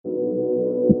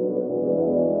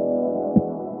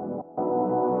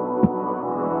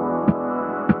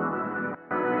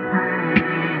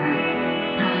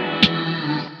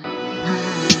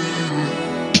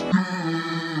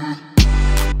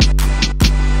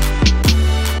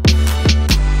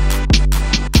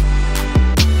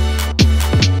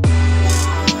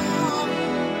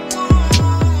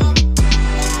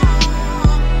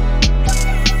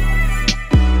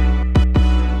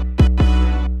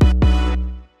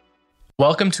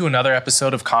Welcome to another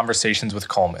episode of Conversations with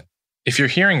Coleman. If you're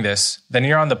hearing this, then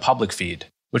you're on the public feed,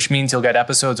 which means you'll get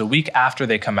episodes a week after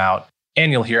they come out,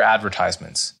 and you'll hear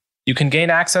advertisements. You can gain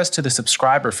access to the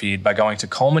subscriber feed by going to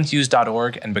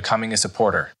colemanhughes.org and becoming a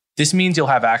supporter. This means you'll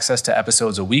have access to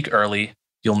episodes a week early,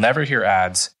 you'll never hear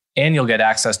ads, and you'll get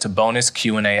access to bonus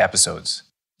Q&A episodes.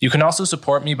 You can also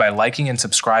support me by liking and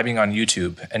subscribing on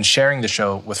YouTube and sharing the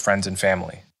show with friends and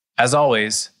family. As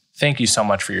always, thank you so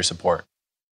much for your support.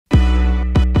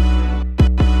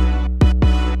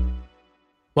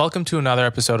 Welcome to another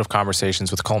episode of Conversations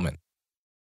with Coleman.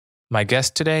 My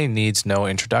guest today needs no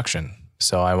introduction,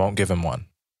 so I won't give him one.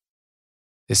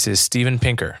 This is Steven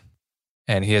Pinker,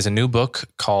 and he has a new book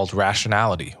called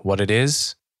Rationality: What It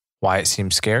Is, Why It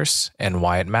Seems Scarce, and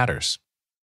Why It Matters.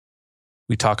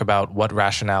 We talk about what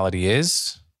rationality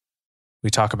is. We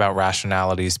talk about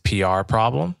rationality's PR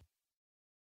problem.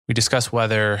 We discuss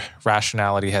whether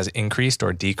rationality has increased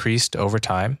or decreased over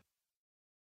time.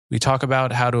 We talk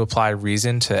about how to apply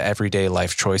reason to everyday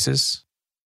life choices.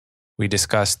 We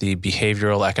discuss the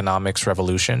behavioral economics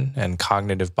revolution and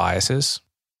cognitive biases.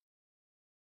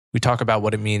 We talk about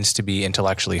what it means to be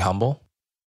intellectually humble.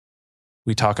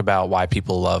 We talk about why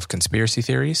people love conspiracy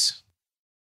theories.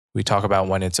 We talk about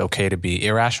when it's okay to be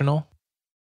irrational.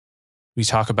 We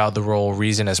talk about the role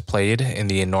reason has played in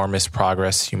the enormous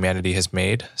progress humanity has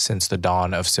made since the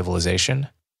dawn of civilization,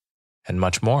 and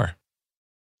much more.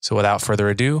 So without further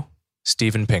ado,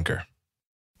 Steven Pinker.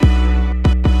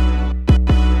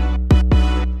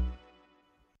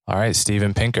 All right,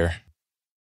 Steven Pinker.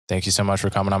 Thank you so much for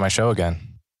coming on my show again.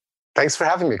 Thanks for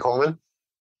having me, Coleman.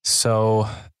 So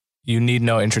you need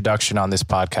no introduction on this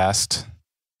podcast,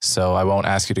 so I won't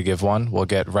ask you to give one. We'll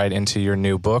get right into your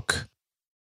new book.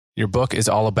 Your book is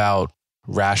all about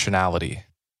rationality.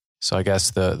 So I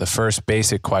guess the first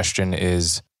basic question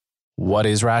is, what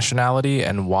is rationality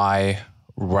and why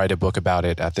write a book about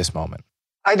it at this moment?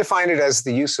 I define it as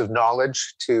the use of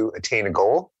knowledge to attain a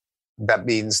goal. That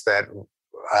means that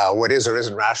what is or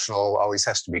isn't rational always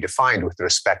has to be defined with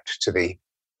respect to the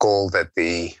goal that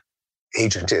the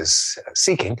agent is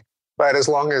seeking. But as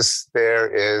long as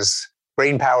there is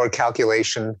brain power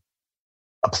calculation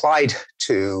applied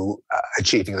to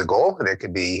achieving the goal, and it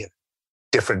can be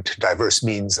different, diverse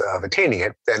means of attaining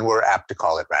it, then we're apt to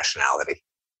call it rationality.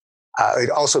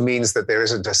 It also means that there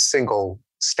isn't a single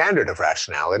standard of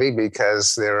rationality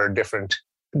because there are different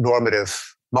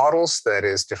normative models, that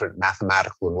is, different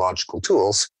mathematical and logical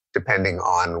tools, depending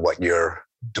on what you're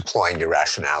deploying your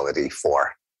rationality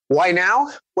for. Why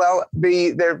now? Well,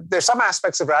 there's some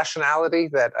aspects of rationality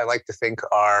that I like to think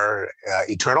are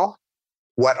eternal.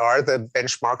 What are the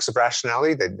benchmarks of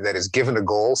rationality that is given a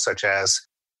goal, such as,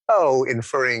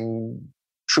 inferring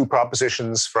true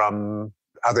propositions from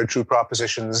other true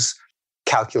propositions,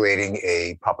 calculating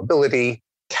a probability,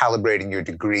 calibrating your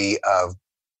degree of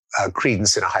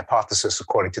credence in a hypothesis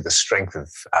according to the strength of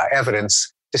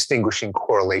evidence, distinguishing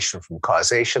correlation from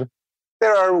causation.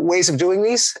 There are ways of doing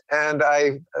these, and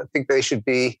I think they should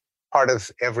be part of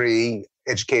every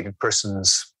educated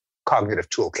person's cognitive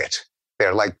toolkit.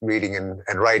 They're like reading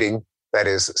and writing, that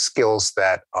is, skills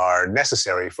that are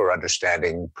necessary for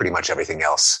understanding pretty much everything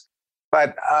else.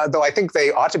 But though I think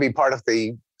they ought to be part of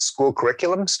the school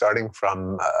curriculum starting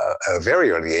from a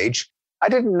very early age, I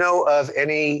didn't know of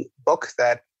any book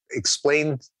that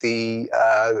explained the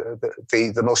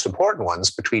most important ones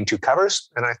between two covers.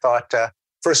 And I thought,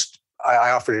 first,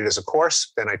 I offered it as a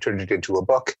course, then I turned it into a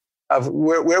book of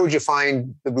where would you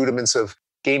find the rudiments of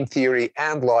game theory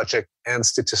and logic and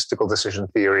statistical decision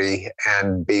theory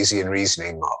and Bayesian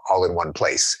reasoning all in one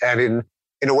place. And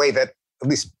in a way that, at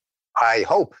least I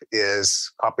hope,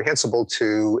 is comprehensible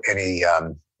to any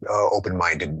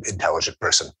open-minded, intelligent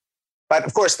person. But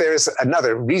of course, there's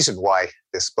another reason why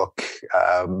this book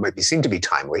might be seen to be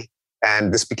timely.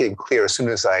 And this became clear as soon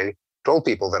as I told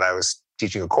people that I was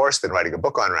teaching a course, then writing a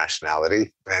book on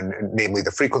rationality, and namely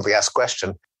the frequently asked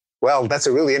question, well, that's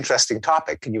a really interesting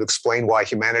topic. Can you explain why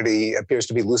humanity appears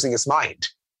to be losing its mind?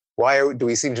 Why do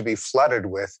we seem to be flooded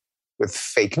with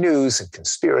fake news and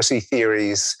conspiracy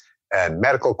theories and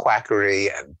medical quackery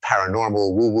and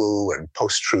paranormal woo-woo and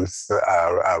post-truth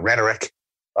rhetoric?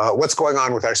 What's going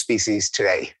on with our species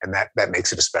today? And that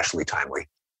makes it especially timely.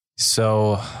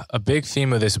 So a big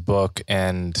theme of this book,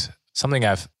 and something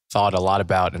I've thought a lot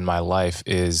about in my life,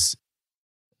 is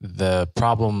the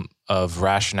problem of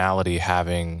rationality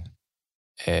having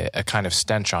a kind of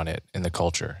stench on it in the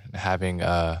culture, having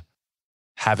a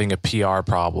PR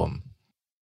problem.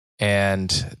 And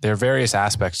there are various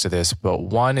aspects to this, but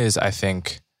one is, I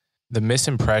think, the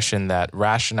misimpression that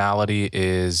rationality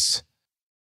is,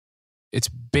 it's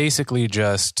basically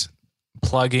just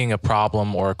plugging a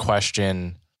problem or a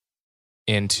question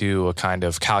into a kind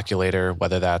of calculator,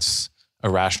 whether that's a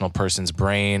rational person's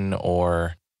brain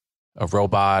or a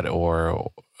robot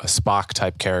or a Spock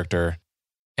type character,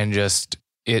 and just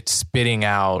it spitting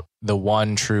out the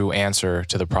one true answer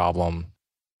to the problem,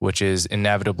 which is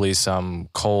inevitably some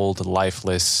cold,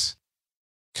 lifeless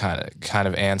kind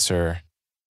of answer.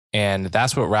 And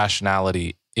that's what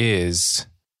rationality is.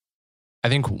 I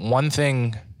think one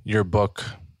thing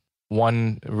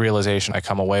one realization I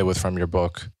come away with from your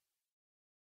book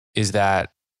is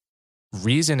that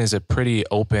reason is a pretty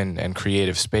open and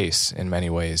creative space in many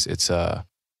ways. It's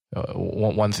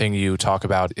one thing you talk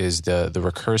about is the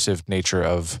recursive nature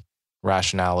of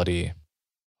rationality.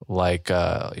 Like,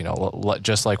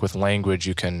 just like with language,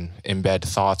 you can embed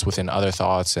thoughts within other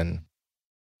thoughts and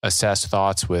assess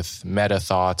thoughts with meta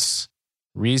thoughts.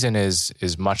 Reason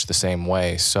is much the same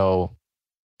way. So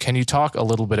can you talk a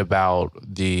little bit about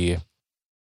the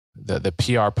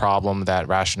PR problem that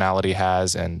rationality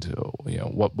has, and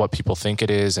what people think it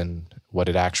is and what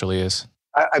it actually is?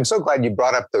 I'm so glad you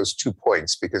brought up those 2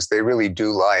 points, because they really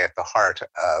do lie at the heart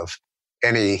of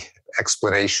any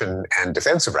explanation and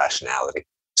defense of rationality.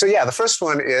 So yeah, the first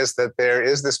one is that there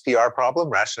is this PR problem.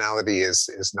 Rationality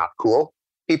is not cool.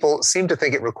 People seem to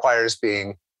think it requires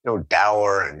being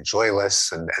dour and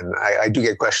joyless. And I do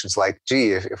get questions like,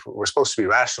 gee, if we're supposed to be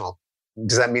rational,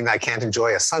 does that mean I can't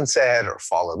enjoy a sunset or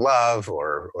fall in love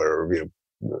or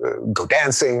go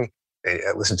dancing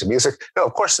and listen to music? No,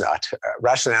 of course not.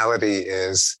 Rationality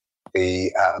is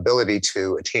the ability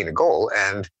to attain a goal,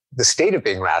 and the state of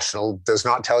being rational does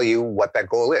not tell you what that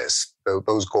goal is.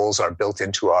 Those goals are built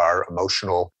into our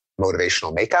emotional,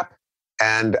 motivational makeup.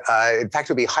 And in fact,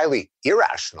 it would be highly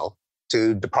irrational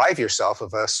to deprive yourself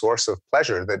of a source of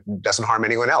pleasure that doesn't harm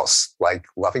anyone else, like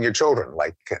loving your children,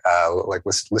 like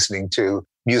listening to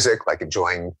music, like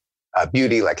enjoying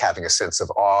beauty, like having a sense of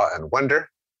awe and wonder.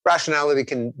 Rationality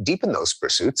can deepen those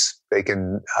pursuits. They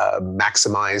can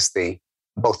maximize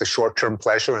both the short-term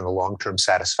pleasure and the long-term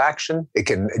satisfaction. It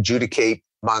can adjudicate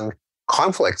among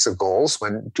conflicts of goals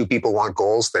when 2 people want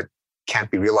goals that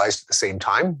can't be realized at the same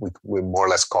time. We more or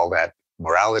less call that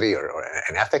morality or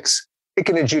an ethics. It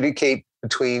can adjudicate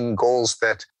between goals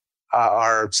that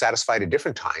are satisfied at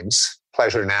different times,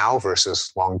 pleasure now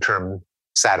versus long-term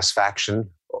satisfaction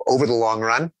over the long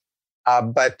run,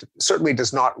 but certainly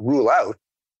does not rule out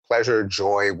pleasure,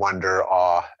 joy, wonder,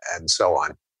 awe, and so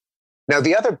on. Now,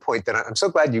 the other point that I'm so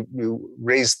glad you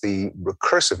raised the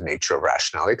recursive nature of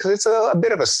rationality, because it's a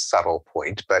bit of a subtle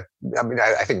point, but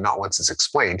I think not once it's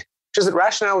explained, which is that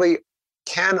rationality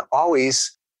can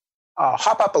always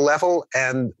hop up a level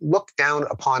and look down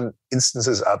upon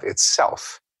instances of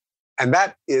itself. And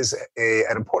that is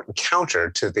an important counter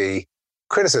to the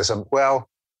criticism. Well,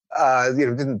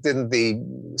 didn't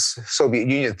the Soviet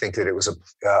Union think that it was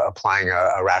applying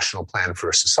a rational plan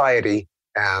for society?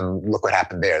 And look what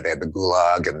happened there. They had the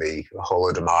Gulag and the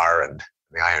Holodomor and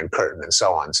the Iron Curtain and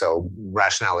so on. So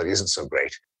rationality isn't so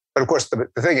great. But of course, the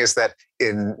thing is that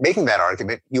in making that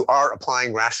argument, you are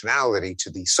applying rationality to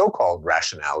the so-called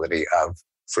rationality of,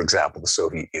 for example, the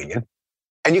Soviet Union.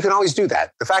 And you can always do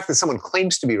that. The fact that someone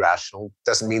claims to be rational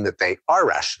doesn't mean that they are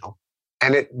rational.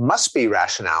 And it must be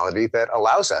rationality that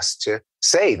allows us to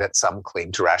say that some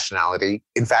claim to rationality,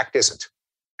 in fact, isn't.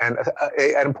 And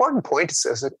an important point,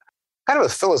 as a kind of a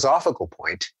philosophical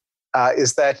point,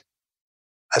 is that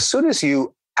as soon as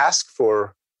you ask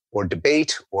for or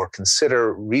debate or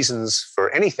consider reasons for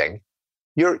anything,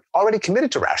 you're already committed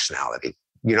to rationality.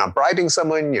 You're not bribing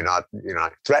someone. You're not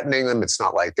threatening them. It's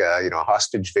not like a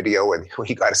hostage video and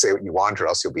you got to say what you want or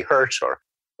else you'll be hurt,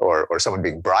 or someone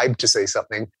being bribed to say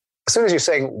something. As soon as you're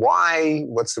saying why,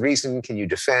 what's the reason, can you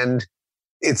defend,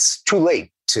 it's too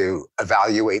late to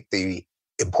evaluate the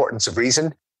importance of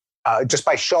reason. Just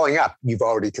by showing up, you've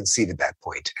already conceded that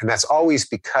point. And that's always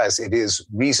because it is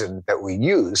reason that we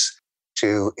use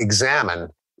to examine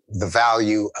the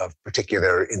value of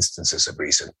particular instances of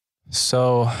reason.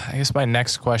 So I guess my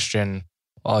next question,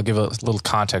 I'll give a little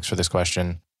context for this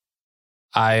question.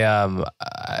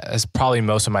 As probably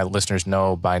most of my listeners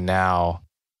know by now,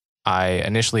 I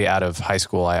initially out of high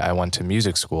school, I went to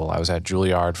music school. I was at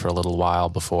Juilliard for a little while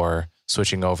before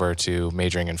switching over to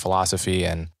majoring in philosophy.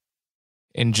 And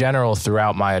in general,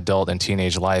 throughout my adult and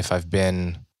teenage life, I've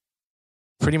been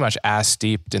pretty much as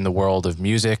steeped in the world of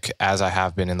music as I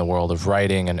have been in the world of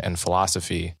writing and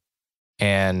philosophy.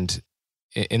 And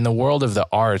in the world of the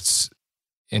arts,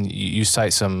 and you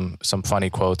cite some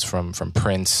funny quotes from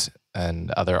Prince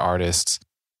and other artists,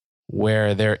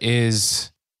 where there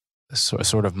is a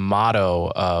sort of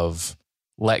motto of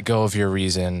let go of your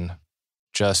reason,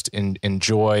 just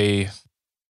enjoy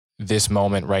this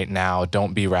moment right now,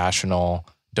 don't be rational,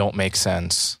 don't make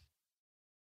sense.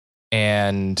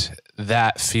 And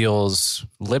that feels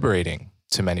liberating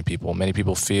to many people. Many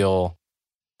people feel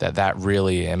that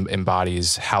really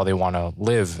embodies how they want to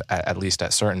live, at least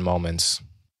at certain moments.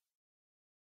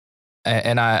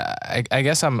 And I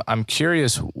guess I'm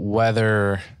curious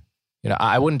whether,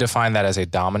 I wouldn't define that as a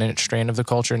dominant strain of the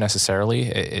culture necessarily.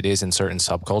 It is in certain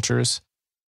subcultures,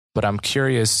 but I'm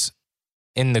curious,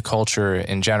 in the culture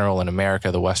in general, in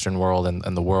America, the Western world,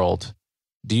 and the world,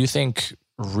 do you think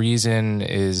reason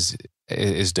is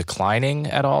declining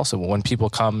at all? So when people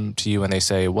come to you and they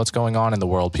say, what's going on in the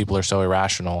world? People are so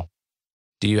irrational.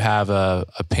 Do you have a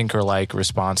Pinker-like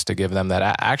response to give them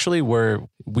that actually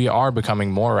we are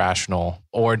becoming more rational?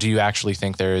 Or do you actually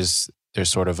think there's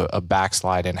sort of a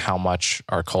backslide in how much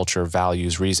our culture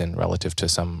values reason relative to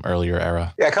some earlier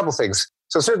era? Yeah, a couple things.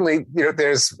 So certainly,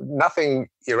 there's nothing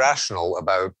irrational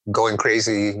about going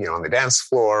crazy, on the dance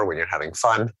floor when you're having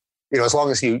fun. As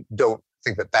long as you don't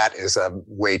think that is a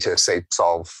way to, say,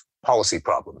 solve policy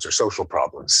problems or social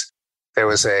problems. There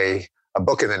was a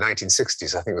book in the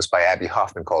 1960s, I think it was by Abby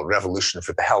Hoffman, called Revolution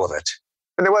for the Hell of It.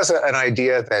 And there was an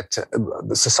idea that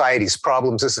the society's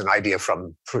problems, this is an idea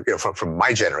from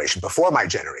my generation, before my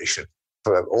generation,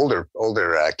 for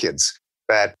older kids,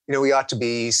 that we ought to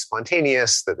be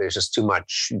spontaneous, that there's just too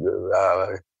much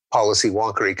policy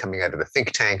wonkery coming out of the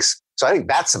think tanks. So I think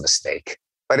that's a mistake.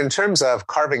 But in terms of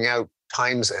carving out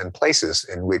times and places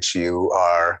in which you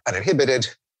are uninhibited,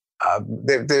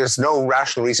 there's no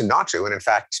rational reason not to. And in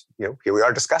fact, here we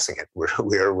are discussing it.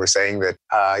 We're saying that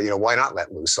why not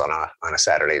let loose on a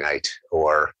Saturday night,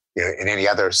 or in any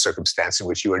other circumstance in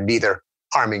which you are neither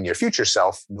harming your future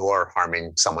self nor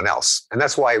harming someone else. And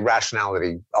that's why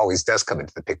rationality always does come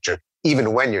into the picture,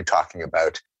 even when you're talking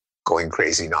about going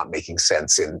crazy, not making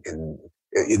sense in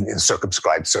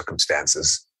circumscribed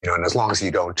circumstances. And as long as you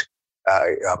don't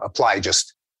apply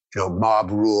just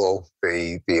mob rule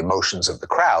the emotions of the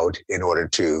crowd in order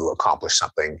to accomplish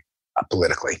something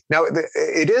politically. Now,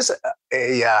 it is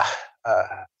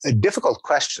a difficult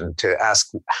question to ask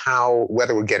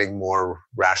whether we're getting more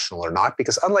rational or not,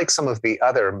 because unlike some of the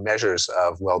other measures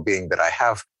of well-being that I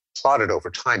have plotted over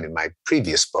time in my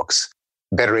previous books,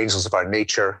 Better Angels of Our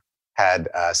Nature had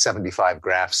 75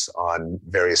 graphs on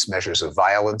various measures of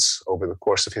violence over the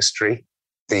course of history.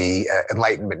 The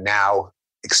Enlightenment Now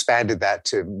expanded that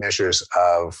to measures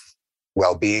of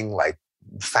well-being like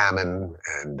famine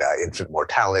and infant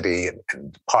mortality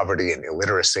and poverty and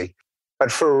illiteracy.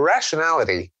 But for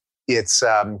rationality, it's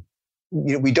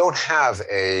we don't have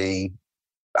a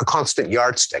constant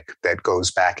yardstick that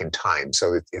goes back in time,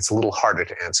 so it's a little harder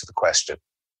to answer the question.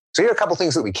 So here are a couple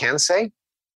things that we can say.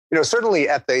 Certainly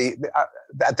at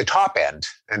the top end,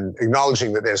 and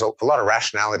acknowledging that there's a lot of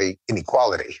rationality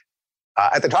inequality.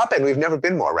 At the top end, we've never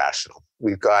been more rational.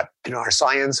 We've got, our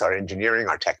science, our engineering,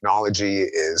 our technology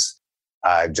is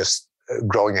just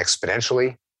growing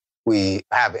exponentially. We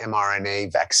have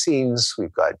mRNA vaccines.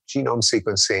 We've got genome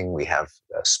sequencing. We have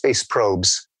space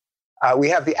probes. We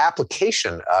have the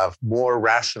application of more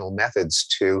rational methods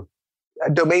to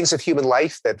domains of human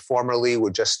life that formerly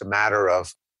were just a matter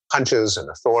of hunches and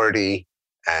authority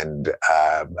and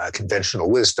conventional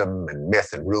wisdom and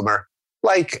myth and rumor,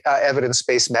 like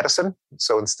evidence-based medicine.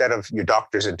 So instead of your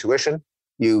doctor's intuition,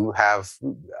 you have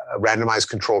randomized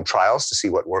controlled trials to see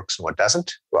what works and what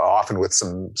doesn't, well, often with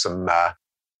some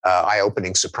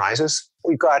eye-opening surprises.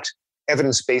 We've got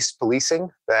evidence-based policing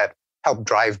that helped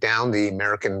drive down the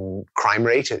American crime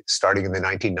rate starting in the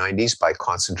 1990s by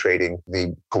concentrating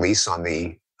the police on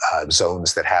the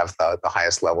zones that have the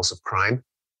highest levels of crime.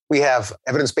 We have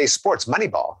evidence-based sports,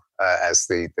 Moneyball, as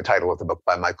the title of the book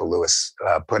by Michael Lewis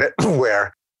put it,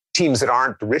 where teams that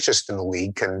aren't the richest in the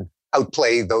league can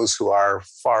outplay those who are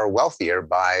far wealthier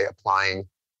by applying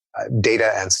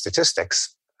data and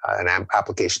statistics, an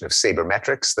application of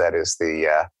sabermetrics, that is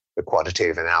the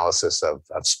quantitative analysis of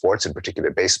sports, in particular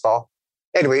baseball.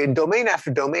 Anyway, in domain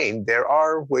after domain, there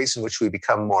are ways in which we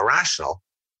become more rational.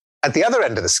 At the other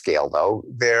end of the scale, though,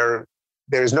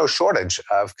 there's no shortage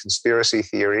of conspiracy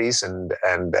theories and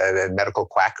medical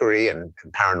quackery and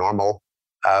paranormal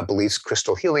beliefs,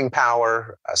 crystal healing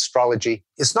power, astrology.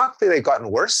 It's not that they've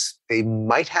gotten worse. They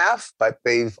might have, but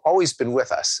they've always been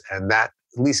with us. And that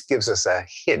at least gives us a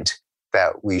hint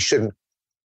that we shouldn't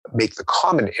make the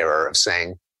common error of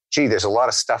saying, gee, there's a lot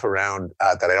of stuff around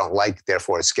that I don't like,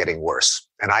 therefore it's getting worse.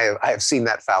 And I have seen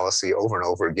that fallacy over and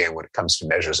over again when it comes to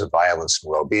measures of violence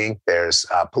and well-being. There's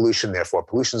pollution, therefore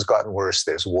pollution's gotten worse.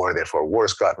 There's war, therefore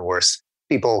war's gotten worse.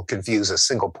 People confuse a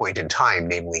single point in time,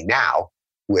 namely now,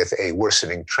 with a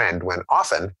worsening trend, when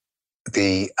often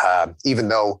even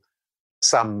though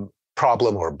some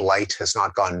problem or blight has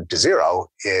not gone to zero.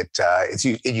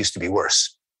 It used to be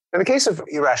worse. In the case of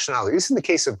irrationality, this is in the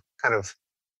case of kind of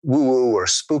woo-woo or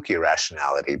spooky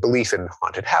irrationality, belief in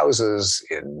haunted houses,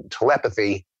 in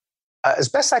telepathy. As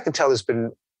best I can tell, there's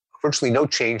been virtually no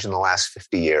change in the last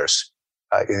 50 years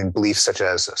in beliefs such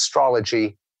as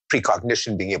astrology,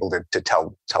 precognition, being able to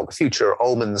tell the future,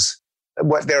 omens.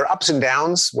 There are ups and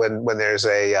downs when there's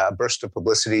a burst of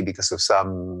publicity because of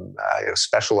some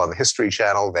special on the History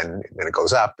Channel, then it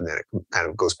goes up and then it kind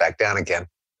of goes back down again.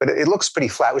 But it looks pretty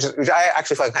flat, which I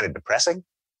actually find kind of depressing.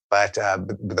 But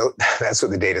that's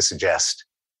what the data suggest.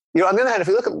 On the other hand, if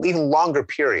you look at even longer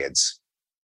periods,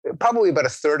 probably about a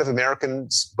third of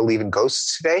Americans believe in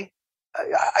ghosts today.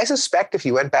 I suspect if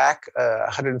you went back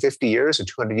 150 years or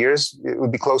 200 years, it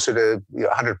would be closer to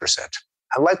 100%.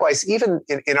 And likewise, even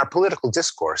in our political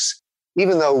discourse,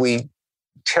 even though we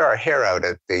tear our hair out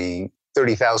at the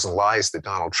 30,000 lies that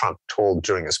Donald Trump told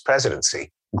during his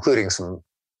presidency, including some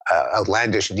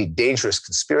outlandish, indeed dangerous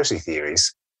conspiracy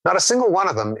theories, not a single one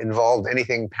of them involved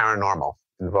anything paranormal.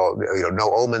 Involved,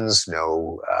 no omens,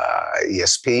 no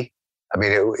ESP. I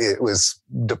mean, it was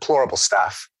deplorable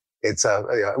stuff. It's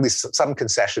at least some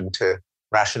concession to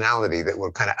rationality that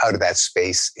we're kind of out of that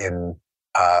space in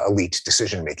elite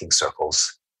decision-making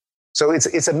circles. So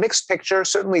it's a mixed picture.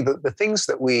 Certainly, the things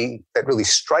that really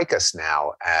strike us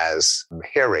now as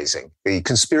hair-raising. The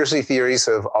conspiracy theories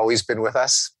have always been with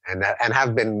us and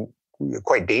have been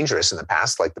quite dangerous in the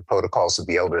past, like the protocols of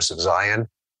the Elders of Zion,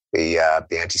 the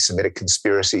anti-Semitic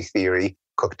conspiracy theory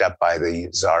cooked up by the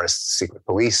Tsarist secret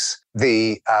police.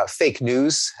 The fake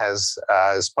news is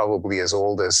probably as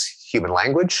old as human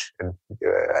language and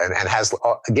has,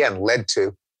 again, led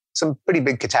to some pretty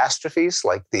big catastrophes,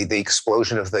 like the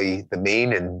explosion of the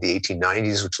Maine in the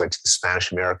 1890s, which led to the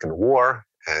Spanish-American War,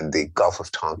 and the Gulf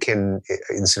of Tonkin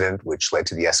incident, which led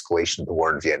to the escalation of the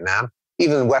war in Vietnam.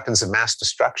 Even weapons of mass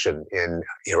destruction in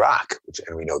Iraq,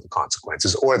 and we know the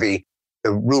consequences, or the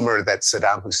rumor that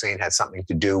Saddam Hussein had something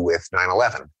to do with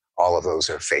 9/11. All of those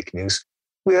are fake news.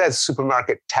 We've had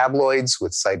supermarket tabloids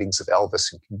with sightings of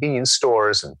Elvis in convenience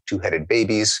stores and two-headed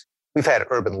babies. We've had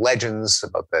urban legends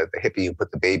about the hippie who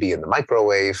put the baby in the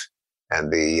microwave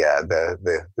and the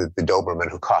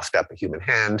Doberman who coughed up a human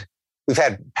hand. We've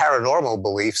had paranormal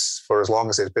beliefs for as long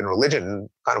as there's been religion,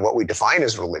 kind of what we define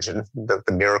as religion. The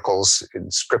miracles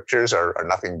in scriptures are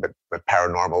nothing but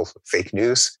paranormal fake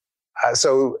news.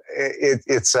 So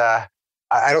it's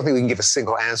I don't think we can give a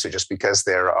single answer just because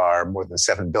there are more than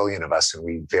 7 billion of us and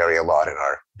we vary a lot in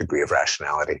our degree of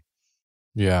rationality.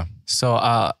 Yeah. So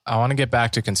I want to get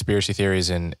back to conspiracy theories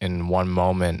in one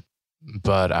moment,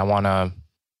 but I want to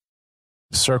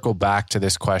circle back to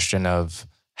this question of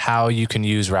how you can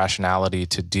use rationality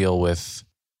to deal with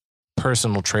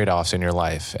personal trade-offs in your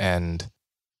life and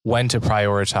when to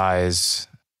prioritize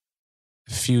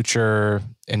future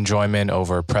enjoyment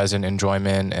over present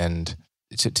enjoyment. And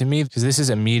to me, because this is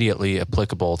immediately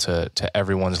applicable to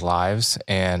everyone's lives,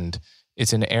 and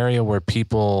it's an area where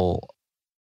people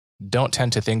don't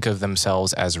tend to think of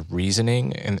themselves as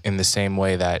reasoning in the same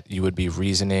way that you would be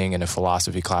reasoning in a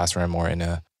philosophy classroom or in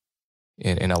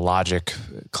a logic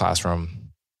classroom.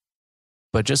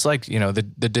 But just like,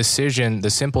 the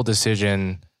simple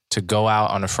decision to go out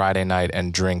on a Friday night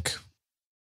and drink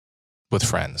with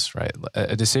friends, right?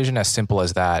 A decision as simple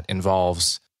as that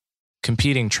involves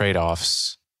competing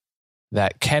trade-offs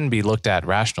that can be looked at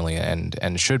rationally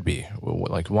and should be.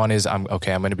 Like one is, I'm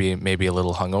going to be maybe a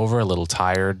little hungover, a little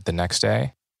tired the next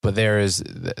day. But there is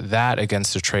that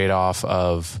against the trade-off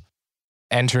of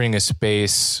entering a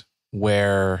space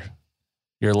where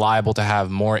you're liable to have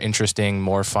more interesting,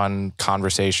 more fun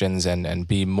conversations and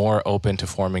be more open to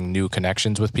forming new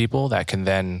connections with people that can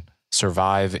then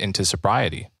survive into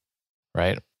sobriety,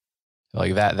 right?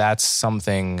 Like that's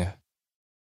something.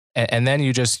 And then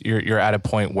you're at a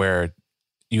point where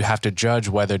you have to judge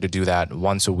whether to do that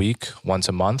once a week, once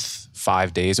a month,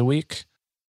 5 days a week.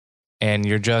 And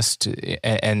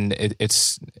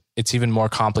it's even more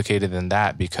complicated than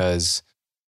that because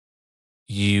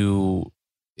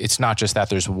it's not just that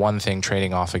there's one thing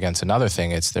trading off against another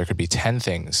thing. There could be 10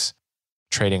 things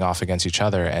trading off against each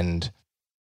other. And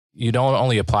you don't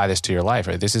only apply this to your life,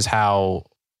 right? This is how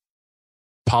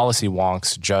policy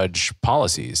wonks judge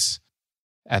policies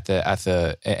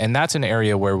and that's an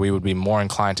area where we would be more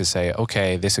inclined to say,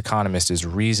 okay, this economist is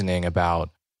reasoning about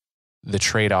the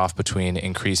trade-off between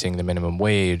increasing the minimum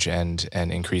wage and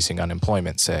increasing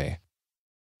unemployment, say.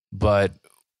 But,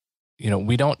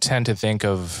 we don't tend to think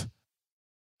of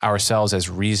ourselves as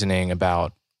reasoning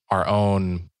about our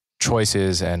own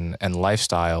choices and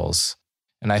lifestyles.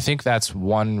 And I think that's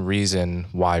one reason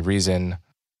why reason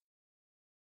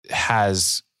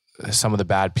has some of the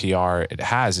bad PR it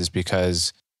has is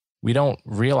because we don't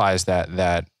realize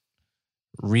that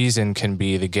reason can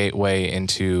be the gateway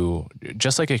into,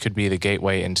 just like it could be the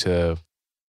gateway into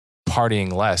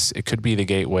partying less, it could be the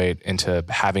gateway into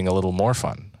having a little more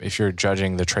fun if you're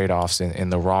judging the trade-offs in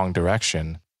the wrong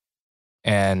direction.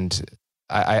 And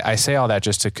I say all that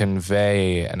just to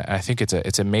convey, and I think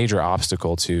it's a major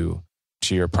obstacle to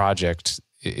your project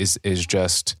is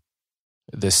just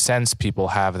the sense people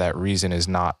have that reason is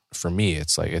not for me.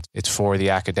 It's like it's for the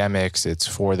academics, it's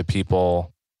for the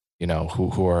people,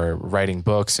 who are writing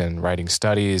books and writing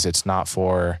studies. It's not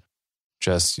for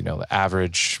just, the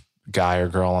average guy or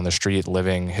girl on the street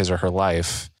living his or her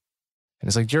life. And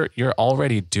it's like you're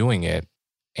already doing it,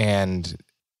 and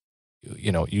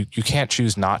you can't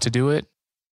choose not to do it.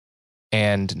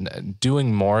 And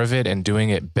doing more of it and doing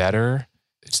it better,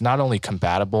 it's not only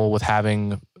compatible with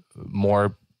having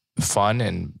more fun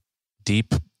and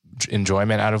deep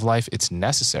enjoyment out of life, it's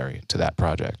necessary to that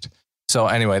project. So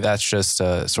anyway, that's just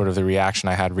sort of the reaction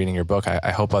I had reading your book.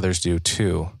 I hope others do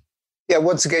too. Yeah,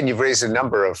 once again, you've raised a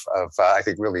number of I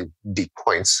think, really deep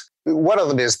points. One of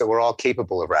them is that we're all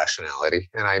capable of rationality.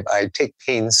 And I take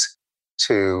pains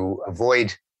to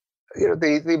avoid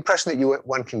the impression that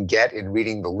one can get in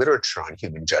reading the literature on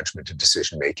human judgment and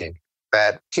decision-making,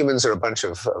 that humans are a bunch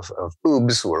of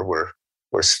boobs who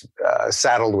we're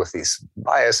saddled with these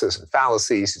biases and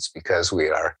fallacies. It's because we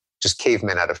are just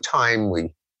cavemen out of time. We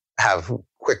have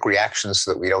quick reactions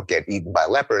so that we don't get eaten by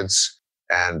leopards.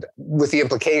 And with the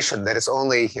implication that it's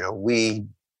only, we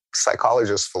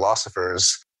psychologists,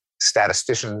 philosophers,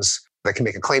 statisticians that can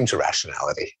make a claim to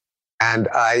rationality. And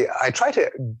I try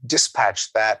to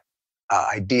dispatch that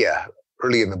idea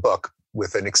early in the book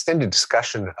with an extended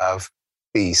discussion of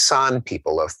the San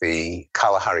people of the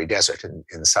Kalahari Desert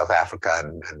in South Africa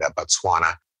and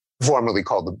Botswana, formerly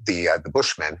called the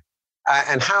Bushmen,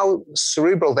 and how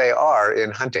cerebral they are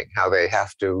in hunting, how they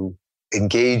have to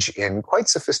engage in quite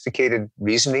sophisticated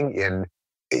reasoning in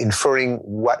inferring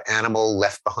what animal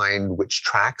left behind which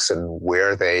tracks and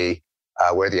where the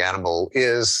animal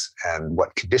is and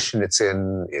what condition it's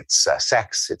in, its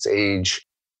sex, its age,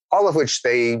 all of which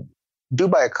they do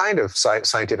by a kind of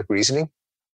scientific reasoning.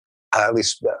 At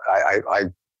least I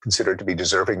consider it to be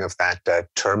deserving of that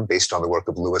term based on the work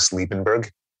of Louis Liebenberg,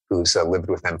 who's lived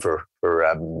with them for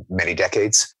many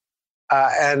decades.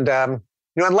 And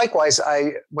likewise,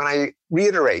 when I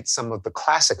reiterate some of the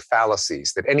classic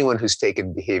fallacies that anyone who's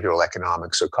taken behavioral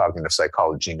economics or cognitive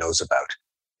psychology knows about,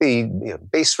 the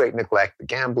base rate neglect, the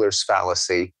gambler's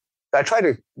fallacy, I try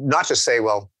to not just say,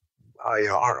 well,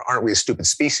 aren't we a stupid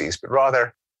species, but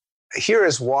rather, here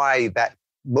is why that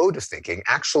mode of thinking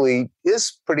actually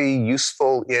is pretty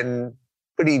useful in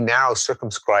pretty narrow,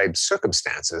 circumscribed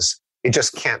circumstances. It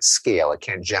just can't scale, it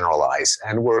can't generalize.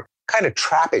 And we're kind of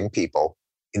trapping people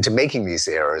into making these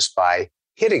errors by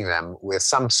hitting them with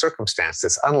some circumstance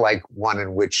that's unlike one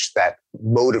in which that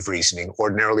mode of reasoning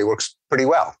ordinarily works pretty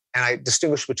well. And I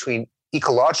distinguish between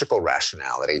ecological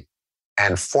rationality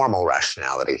and formal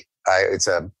rationality. It's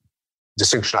a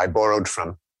distinction I borrowed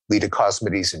from Leda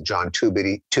Cosmides and John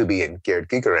Tooby and Gerd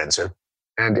Gigerenzer.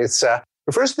 And it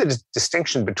refers to the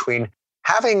distinction between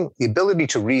having the ability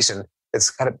to reason that's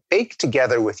kind of baked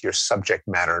together with your subject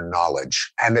matter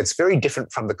knowledge. And it's very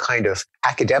different from the kind of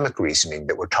academic reasoning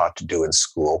that we're taught to do in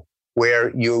school,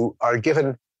 where you are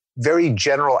given very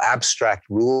general abstract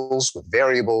rules with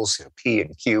variables, P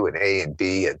and Q and A and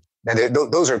B. And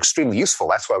those are extremely useful.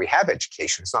 That's why we have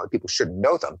education. It's not that people shouldn't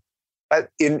know them. But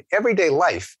in everyday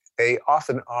life, they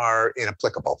often are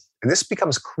inapplicable. And this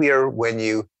becomes clear when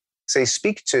you, say,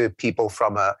 speak to people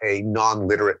from a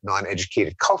non-literate,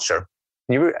 non-educated culture,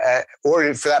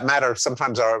 or for that matter,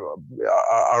 sometimes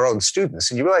our own students,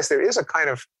 and you realize there is a kind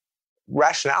of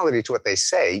rationality to what they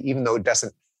say, even though it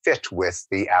doesn't fit with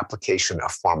the application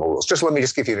of formal rules. Let me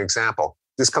give you an example.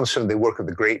 This comes from the work of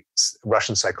the great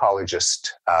Russian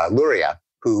psychologist Luria,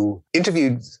 who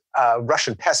interviewed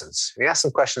Russian peasants. He asked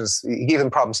them questions. He gave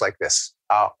them problems like this.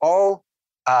 All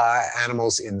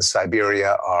animals in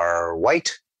Siberia are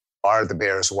white. Are the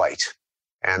bears white?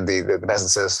 And the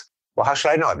peasant says, well, how should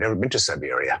I know? I've never been to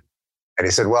Siberia. And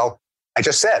he said, well, I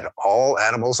just said all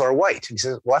animals are white. He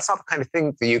says, well, that's not the kind of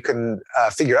thing that you can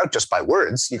figure out just by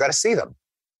words. You got to see them.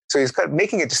 So he's kind of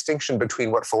making a distinction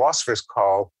between what philosophers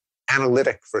call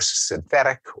analytic versus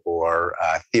synthetic, or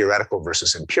theoretical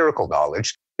versus empirical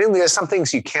knowledge. Namely, there's some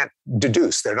things you can't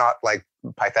deduce. They're not like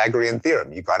Pythagorean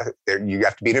theorem. You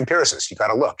have to be an empiricist. You got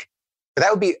to look. But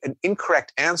that would be an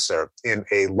incorrect answer in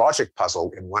a logic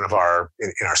puzzle in one of our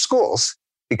schools,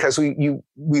 because we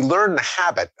learn the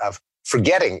habit of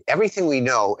forgetting everything we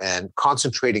know and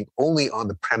concentrating only on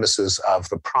the premises of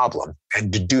the problem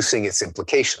and deducing its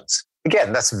implications.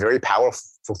 Again, that's a very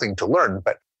powerful thing to learn,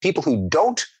 but people who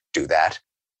don't do that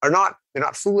they're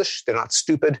not foolish, they're not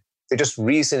stupid, they're just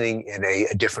reasoning in a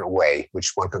different way,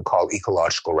 which one can call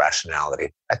ecological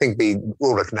rationality. I think the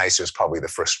Ulrich Neisser is probably the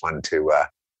first one to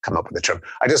come up with the term.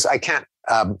 I can't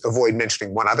avoid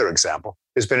mentioning one other example.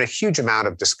 There's been a huge amount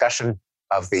of discussion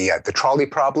of the trolley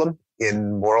problem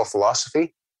in moral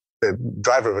philosophy. The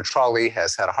driver of a trolley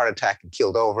has had a heart attack and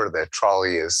keeled over. The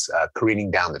trolley is careening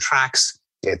down the tracks.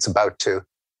 It's about to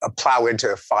plow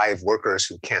into 5 workers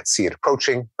who can't see it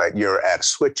approaching, but you're at a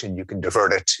switch and you can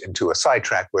divert it into a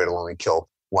sidetrack where it'll only kill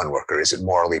 1 worker. Is it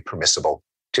morally permissible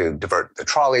to divert the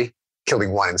trolley,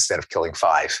 killing 1 instead of killing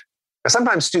 5? Now,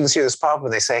 sometimes students hear this problem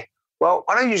and they say, well,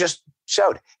 why don't you just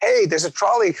shout, hey, there's a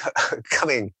trolley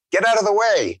coming, get out of the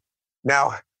way.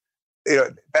 Now,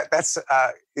 that's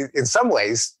in some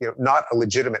ways, not a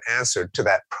legitimate answer to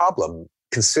that problem,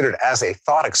 considered as a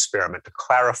thought experiment to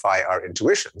clarify our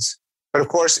intuitions. But of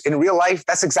course, in real life,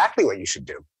 that's exactly what you should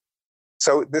do.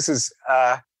 So this is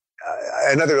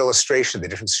another illustration of the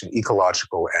difference between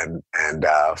ecological and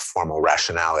formal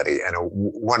rationality, and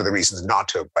one of the reasons not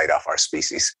to bite off our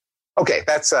species. Okay,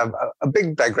 that's a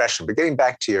big digression. But getting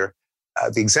back to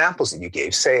the examples that you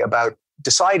gave, say about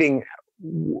deciding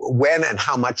when and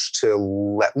how much to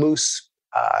let loose,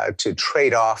 to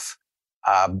trade off,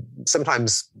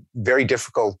 sometimes very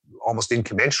difficult, almost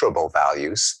incommensurable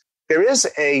values. There is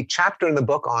a chapter in the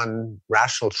book on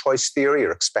rational choice theory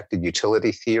or expected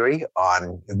utility theory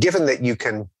on, given that you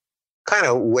can kind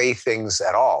of weigh things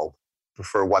at all,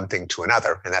 prefer one thing to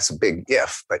another, and that's a big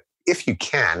if, but if you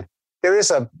can, there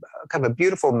is a kind of a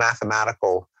beautiful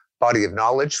mathematical body of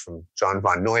knowledge from John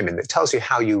von Neumann that tells you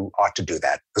how you ought to do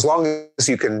that, as long as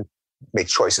you can make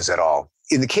choices at all.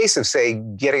 In the case of, say,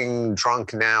 getting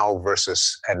drunk now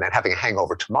versus and then having a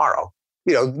hangover tomorrow,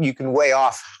 you can weigh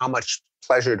off how much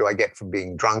pleasure do I get from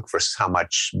being drunk versus how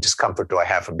much discomfort do I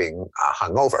have from being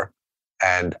hungover.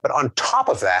 But on top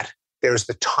of that, there's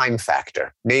the time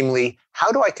factor. Namely,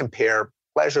 how do I compare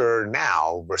pleasure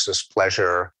now versus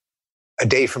pleasure a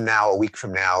day from now, a week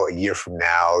from now, a year from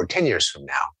now, or 10 years from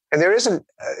now? And there isn't,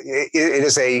 it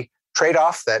is a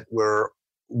trade-off that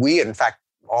we, in fact,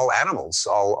 all animals,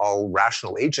 all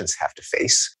rational agents have to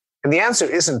face. And the answer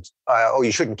isn't,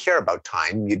 you shouldn't care about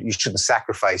time. You shouldn't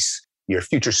sacrifice your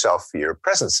future self for your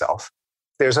present self.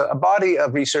 There's a body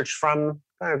of research from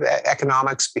kind of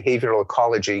economics, behavioral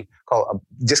ecology, called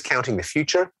discounting the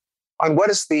future, on what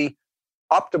is the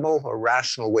optimal or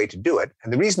rational way to do it.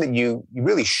 And the reason that you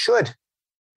really should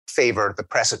favor the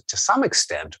present to some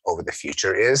extent over the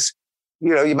future is,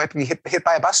 you might be hit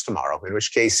by a bus tomorrow, in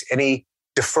which case any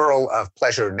deferral of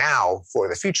pleasure now for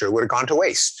the future would have gone to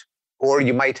waste. Or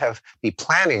you might be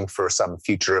planning for some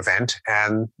future event,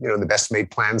 and the best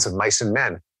made plans of mice and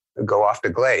men go off to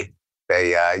gley.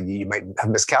 You might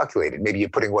have miscalculated. Maybe you're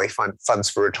putting away funds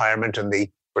for retirement, and the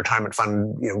retirement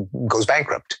fund goes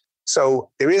bankrupt.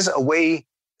 So there is a way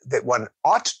that one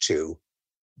ought to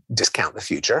discount the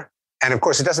future. And of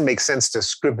course, it doesn't make sense to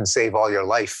scrimp and save all your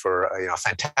life for a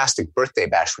fantastic birthday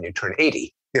bash when you turn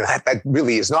 80. That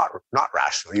really is not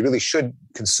rational. You really should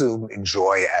consume,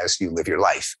 enjoy as you live your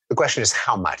life. The question is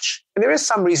how much. And there is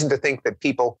some reason to think that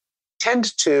people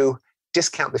tend to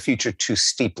discount the future too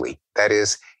steeply. That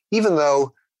is, even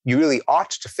though you really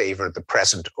ought to favor the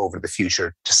present over the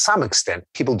future, to some extent,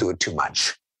 people do it too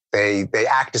much. They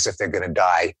act as if they're going to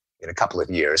die in a couple of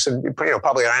years. And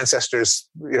probably our ancestors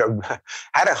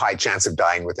had a high chance of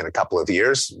dying within a couple of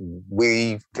years.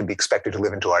 We can be expected to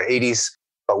live into our 80s.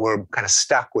 But we're kind of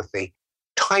stuck with the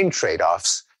time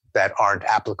trade-offs that aren't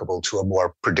applicable to a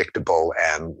more predictable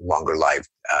and longer-lived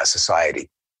society.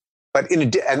 But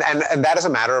and that is a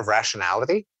matter of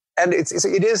rationality, and it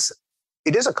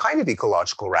is a kind of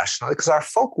ecological rationality because our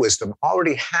folk wisdom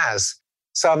already has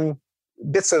some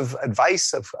bits of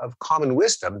advice of common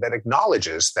wisdom that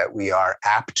acknowledges that we are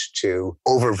apt to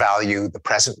overvalue the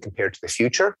present compared to the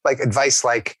future. Like advice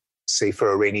like, say,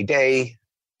 for a rainy day,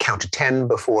 count to 10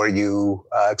 before you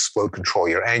explode, control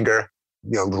your anger.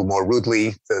 A little more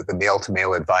rudely, the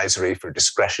male-to-male advisory for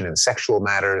discretion in sexual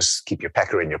matters, keep your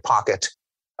pecker in your pocket.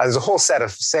 There's a whole set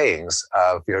of sayings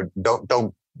of,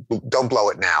 don't blow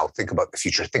it now. Think about the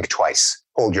future. Think twice.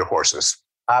 Hold your horses.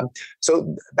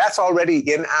 So that's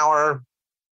already in our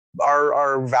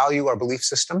value, our belief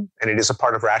system, and it is a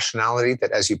part of rationality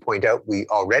that, as you point out, we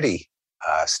already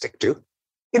stick to.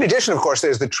 In addition, of course,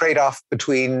 there's the trade-off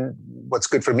between what's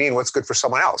good for me and what's good for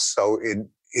someone else. So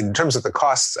in terms of the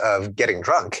costs of getting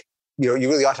drunk, you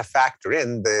really ought to factor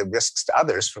in the risks to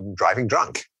others from driving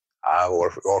drunk.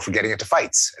 or for getting into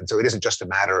fights. And so it isn't just a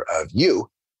matter of you.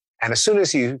 And as soon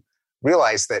as you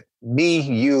realize that me,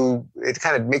 you, it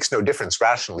kind of makes no difference,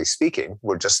 rationally speaking.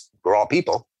 We're all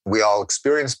people. We all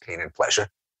experience pain and pleasure.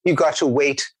 You've got to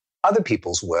weight other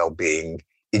people's well-being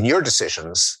in your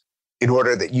decisions in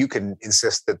order that you can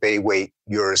insist that they weight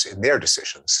yours in their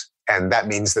decisions. And that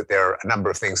means that there are a number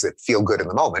of things that feel good in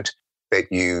the moment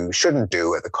that you shouldn't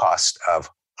do at the cost of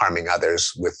harming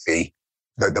others with the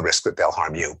risk that they'll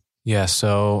harm you. Yeah,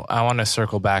 so I want to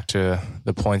circle back to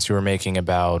the points you were making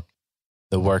about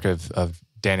the work of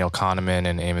Daniel Kahneman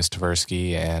and Amos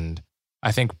Tversky. And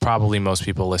I think probably most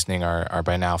people listening are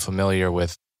by now familiar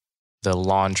with the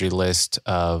laundry list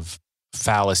of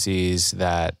fallacies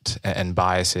and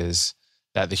biases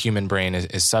that the human brain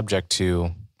is subject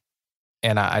to.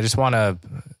 And I just want to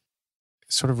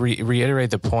sort of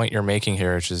reiterate the point you're making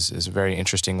here, which is a very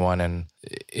interesting one. And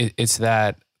it's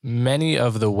that many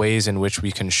of the ways in which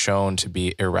we can shown to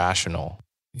be irrational,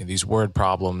 these word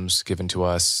problems given to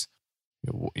us,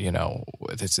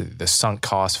 it's the sunk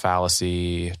cost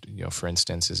fallacy, for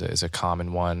instance, is a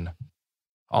common one.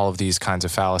 All of these kinds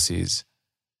of fallacies,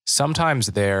 sometimes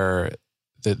the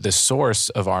source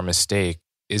of our mistake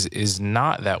is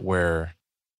not that we're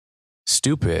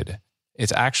stupid.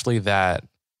 It's actually that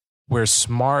we're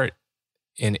smart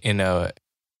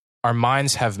our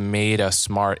minds have made us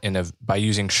smart by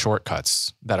using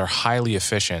shortcuts that are highly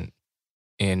efficient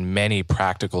in many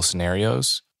practical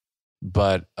scenarios.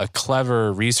 But a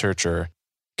clever researcher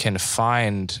can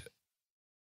find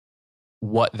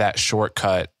what that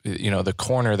shortcut, the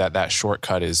corner that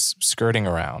shortcut is skirting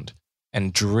around,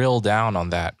 and drill down on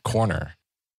that corner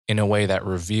in a way that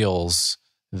reveals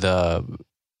the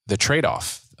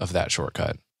trade-off of that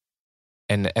shortcut.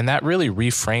 And that really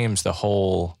reframes the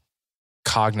whole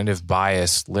cognitive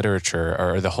bias literature,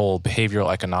 or the whole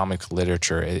behavioral economic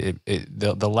literature.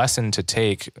 The lesson to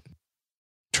take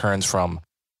turns from,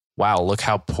 wow, look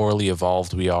how poorly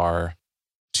evolved we are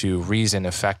to reason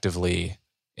effectively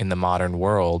in the modern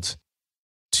world,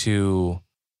 to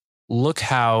look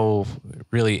how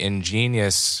really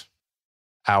ingenious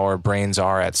our brains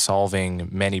are at solving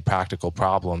many practical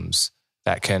problems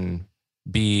that can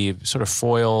be sort of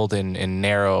foiled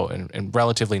in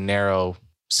relatively narrow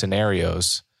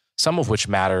scenarios, some of which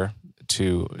are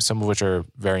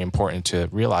very important to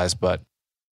realize. But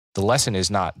the lesson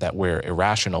is not that we're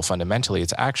irrational fundamentally.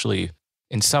 It's actually,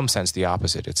 in some sense, the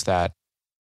opposite. It's that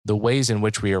the ways in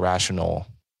which we are rational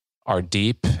are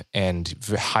deep and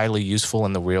highly useful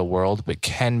in the real world, but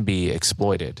can be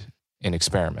exploited in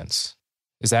experiments.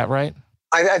 Is that right?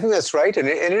 I think that's right. And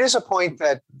it is a point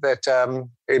that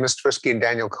Amos Tversky and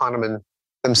Daniel Kahneman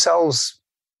themselves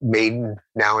made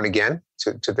now and again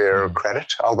to their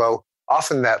credit, although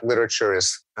often that literature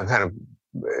is kind of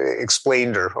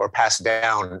explained or passed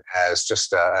down as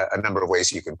just a number of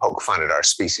ways you can poke fun at our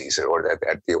species, or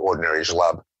at the ordinary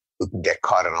schlub who can get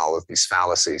caught in all of these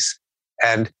fallacies.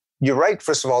 And you're right,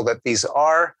 first of all, that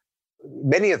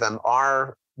many of them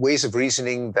are ways of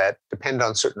reasoning that depend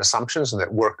on certain assumptions and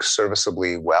that work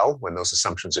serviceably well when those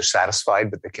assumptions are satisfied,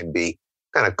 but that can be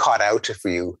kind of caught out if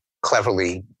you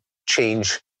cleverly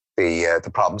change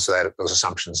the problem so that those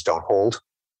assumptions don't hold.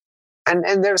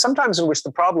 And there are some times in which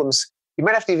the problems, you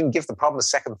might have to even give the problem a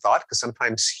second thought, because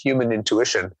sometimes human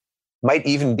intuition might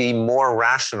even be more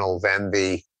rational than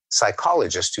the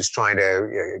psychologist who's trying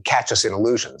to catch us in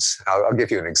illusions. I'll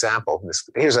give you an example.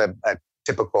 Here's a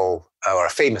typical or a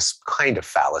famous kind of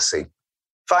fallacy.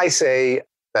 If I say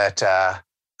that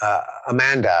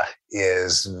Amanda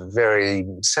is very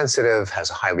sensitive, has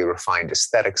a highly refined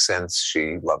aesthetic sense,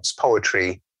 she loves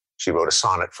poetry, she wrote a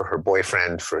sonnet for her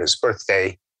boyfriend for his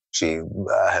birthday, she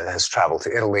has traveled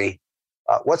to Italy,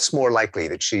 what's more likely,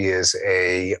 that she is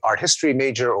an art history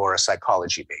major or a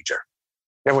psychology major?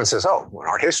 Everyone says, oh, an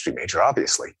art history major,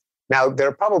 obviously. Now, there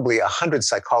are probably 100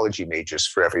 psychology majors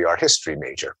for every art history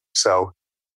major. So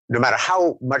no matter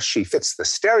how much she fits the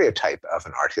stereotype of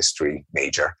an art history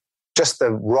major, just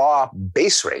the raw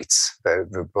base rates,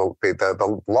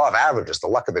 the law of averages, the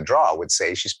luck of the draw would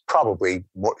say she's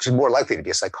more likely to be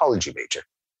a psychology major.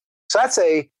 So that's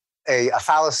a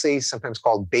fallacy, sometimes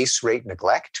called base rate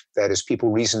neglect. That is, people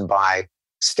reason by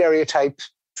stereotype.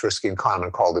 Tversky and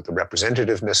Kahneman called it the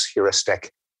representativeness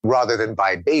heuristic, rather than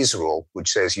by Bayes' rule,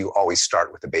 which says you always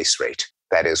start with the base rate.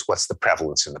 That is, what's the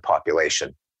prevalence in the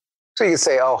population? So you could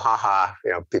say, oh,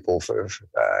 people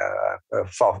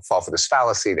fall for this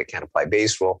fallacy. They can't apply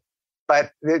Bayes' rule.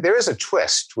 But there is a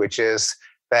twist, which is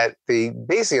that the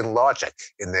Bayesian logic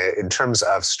in terms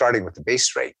of starting with the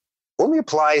base rate only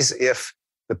applies if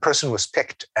the person was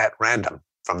picked at random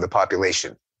from the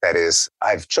population. That is,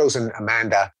 I've chosen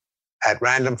Amanda at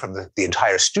random from the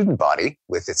entire student body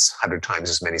with its 100 times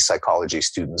as many psychology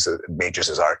students majors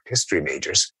as art history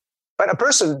majors. But a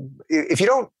person, if you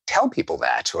don't tell people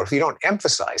that, or if you don't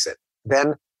emphasize it,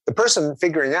 then the person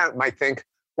figuring out might think,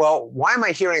 well, why am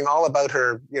I hearing all about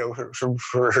her,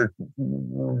 her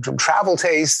travel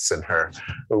tastes and her,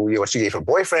 what she gave her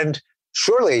boyfriend?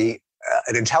 Surely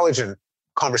an intelligent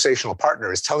conversational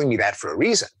partner is telling me that for a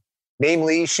reason.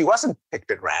 Namely, she wasn't picked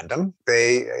at random.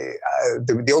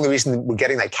 The only reason we're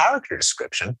getting that character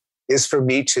description is for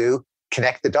me to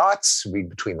connect the dots, read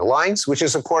between the lines, which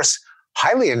is, of course,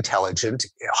 highly intelligent,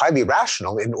 highly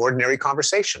rational in ordinary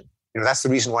conversation. That's the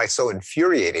reason why it's so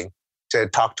infuriating to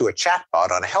talk to a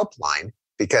chatbot on a helpline,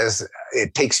 because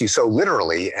it takes you so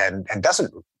literally and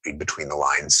doesn't read between the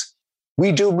lines.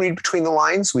 We do read between the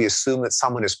lines. We assume that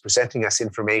someone is presenting us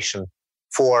information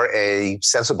for a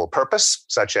sensible purpose,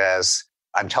 such as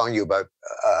I'm telling you about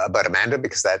Amanda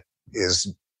because that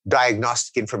is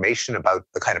diagnostic information about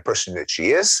the kind of person that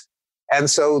she is. And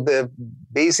so the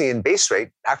Bayesian base rate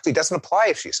actually doesn't apply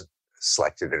if she's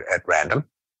selected at random.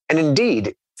 And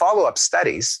indeed, follow-up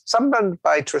studies, some done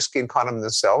by Tversky and Kahneman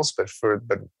themselves, but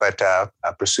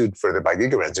pursued further by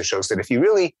Gigerenzer, shows that if you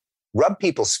really rub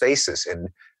people's faces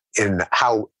in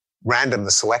how random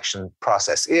the selection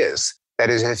process is, that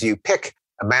is, if you pick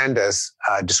Amanda's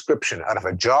description out of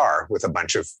a jar with a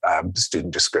bunch of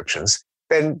student descriptions,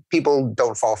 then people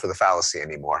don't fall for the fallacy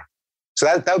anymore. So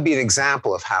that would be an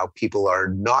example of how people are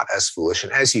not as foolish.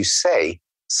 And as you say,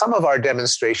 some of our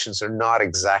demonstrations are not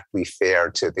exactly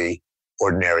fair to the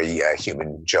ordinary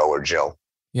human Joe or Jill.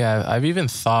 Yeah, I've even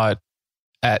thought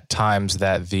at times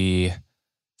that the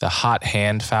hot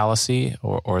hand fallacy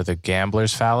or the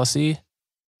gambler's fallacy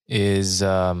is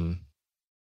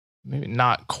maybe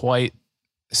not quite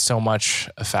so much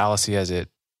a fallacy as it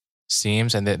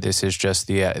seems, and that this is just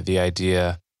the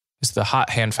idea. The hot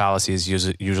hand fallacy is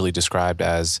usually described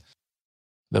as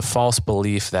the false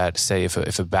belief that, say,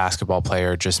 if a basketball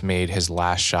player just made his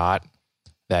last shot,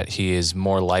 that he is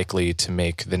more likely to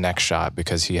make the next shot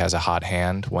because he has a hot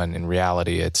hand, when in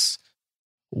reality it's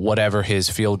whatever his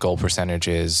field goal percentage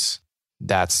is,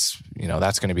 that's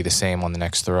going to be the same on the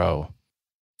next throw.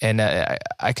 And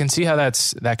I can see how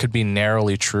that could be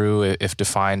narrowly true if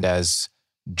defined as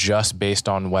just based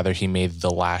on whether he made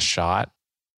the last shot.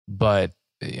 But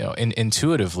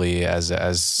intuitively,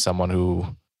 as someone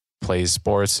who plays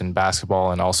sports and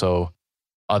basketball and also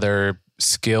other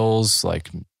skills like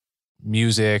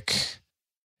music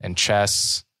and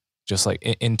chess, just like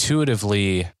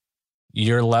intuitively,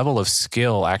 your level of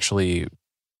skill actually,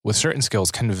 with certain skills,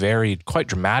 can vary quite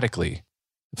dramatically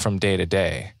from day to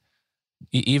day.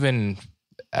 Even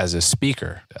as a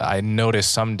speaker, I notice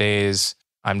some days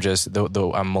I'm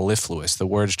mellifluous. The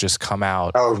words just come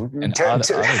out. Oh, and other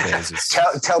days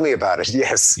tell me about it.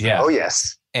 Yes. Yeah. Oh,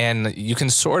 yes. And you can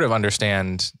sort of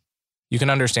understand. You can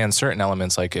understand certain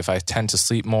elements. Like if I tend to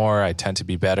sleep more, I tend to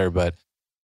be better. But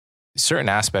certain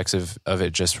aspects of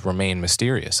it just remain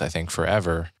mysterious, I think,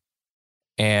 forever.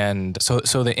 And so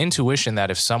the intuition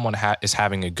that if someone is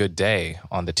having a good day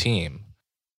on the team,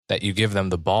 that you give them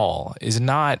the ball is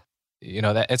not,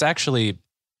 that it's actually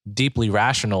deeply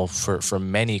rational for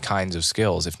many kinds of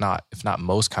skills, if not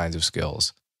most kinds of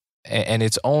skills. And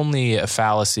it's only a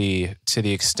fallacy to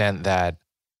the extent that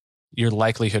your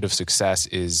likelihood of success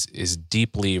is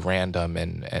deeply random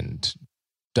and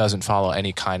doesn't follow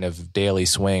any kind of daily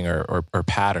swing or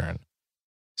pattern.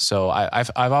 So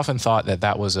I've often thought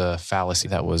that was a fallacy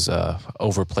that was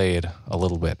overplayed a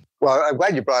little bit. Well, I'm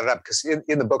glad you brought it up, because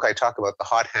in the book I talk about the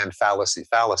hot hand fallacy,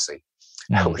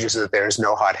 which is that there is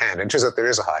no hot hand. It turns out there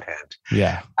is a hot hand.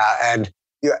 Yeah.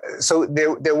 So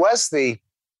there was the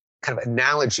kind of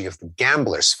analogy of the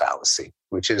gambler's fallacy,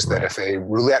 which is that if a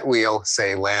roulette wheel,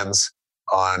 say, lands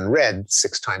on red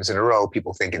 6 times in a row,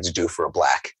 people think it's due for a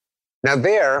black. Now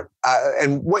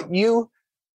and what you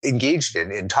engaged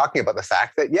in talking about the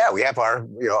fact that, we have our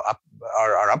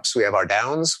ups, we have our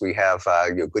downs, we have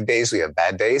good days, we have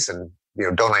bad days. And,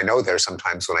 don't I know there's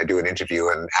sometimes when I do an interview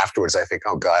and afterwards I think,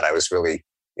 oh God, I was really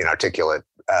inarticulate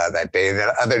that day. And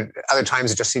then other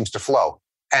times it just seems to flow.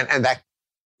 And that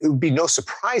it would be no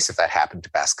surprise if that happened to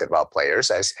basketball players,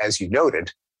 as you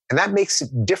noted. And that makes it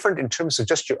different in terms of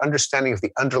just your understanding of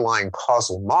the underlying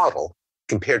causal model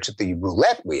compared to the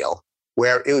roulette wheel,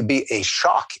 where it would be a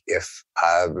shock if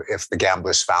the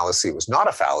gambler's fallacy was not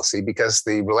a fallacy, because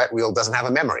the roulette wheel doesn't have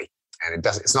a memory. And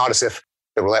it's not as if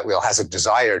the roulette wheel has a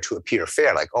desire to appear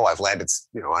fair, like, oh, I've landed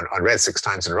on red 6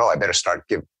 times in a row, I better start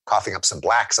coughing up some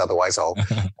blacks, otherwise I'll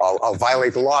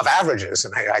violate the law of averages,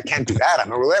 and I can't do that.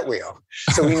 I'm a roulette wheel.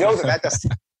 So we know that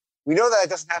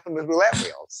doesn't happen with roulette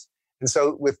wheels. And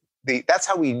so with that's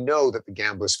how we know that the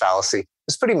gambler's fallacy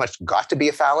has pretty much got to be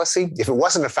a fallacy. If it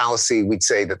wasn't a fallacy, we'd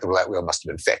say that the roulette wheel must have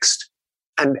been fixed.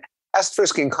 And as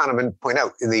Tversky and Kahneman point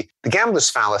out, in the gambler's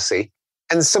fallacy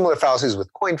and similar fallacies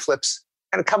with coin flips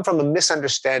kind of come from a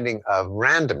misunderstanding of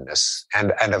randomness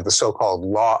and of the so-called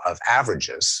law of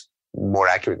averages, more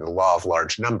accurately, the law of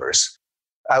large numbers,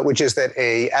 which is that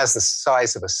as the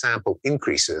size of a sample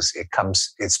increases,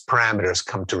 its parameters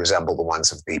come to resemble the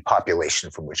ones of the population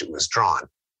from which it was drawn.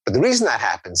 But the reason that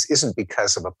happens isn't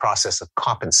because of a process of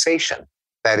compensation.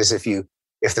 That is, if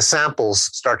the samples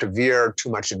start to veer too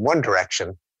much in one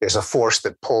direction, there's a force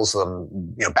that pulls them,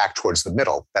 back towards the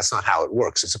middle. That's not how it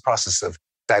works. It's a process of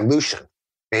dilution.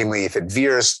 Namely, if it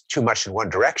veers too much in one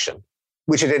direction,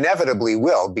 which it inevitably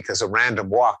will, because a random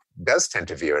walk does tend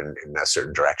to veer in a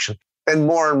certain direction, then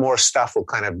more and more stuff will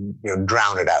kind of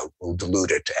drown it out, will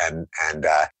dilute it, and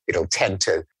it'll tend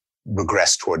to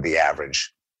regress toward the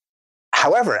average.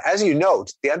 However, as you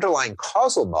note, the underlying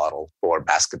causal model for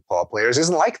basketball players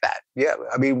isn't like that. Yeah,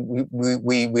 I mean,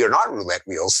 we are not roulette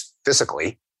wheels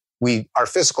physically. Our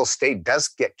physical state does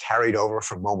get carried over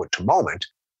from moment to moment.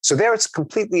 So there it's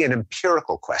completely an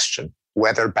empirical question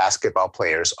whether basketball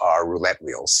players are roulette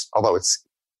wheels, although it's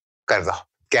kind of the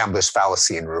gambler's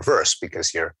fallacy in reverse,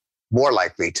 because you're more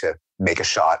likely to make a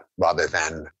shot rather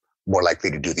than more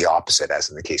likely to do the opposite, as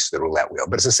in the case of the roulette wheel.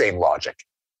 But it's the same logic.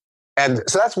 And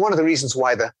so that's one of the reasons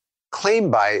why the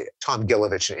claim by Tom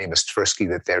Gilovich and Amos Tversky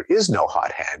that there is no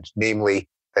hot hand, namely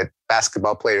that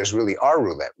basketball players really are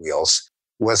roulette wheels,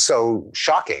 was so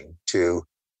shocking to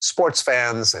sports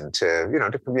fans and to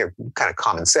kind of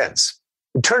common sense.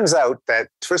 It turns out that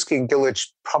Tversky and Gilovich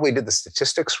probably did the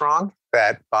statistics wrong,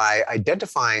 that by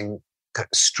identifying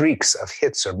streaks of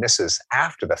hits or misses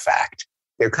after the fact,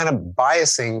 they're kind of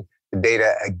biasing the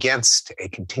data against a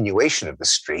continuation of the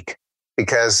streak.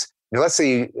 Because let's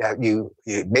say you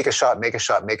make a shot,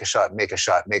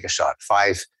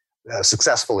 5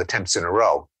 successful attempts in a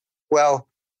row. Well,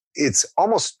 it's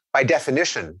almost by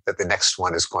definition that the next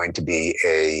one is going to be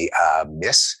a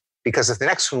miss, because if the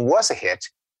next one was a hit,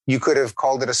 you could have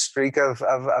called it a streak of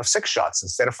 6 shots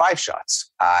instead of 5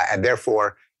 shots. And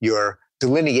therefore, your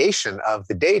delineation of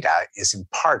the data is in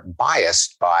part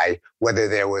biased by whether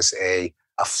there was a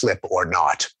flip or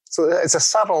not. So it's a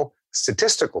subtle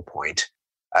statistical point.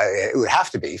 It would have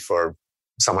to be for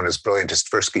someone as brilliant as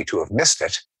Tversky to have missed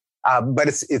it. But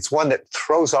it's one that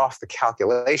throws off the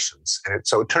calculations. And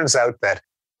so it turns out that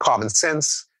common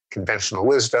sense, conventional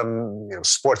wisdom,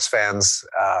 sports fans'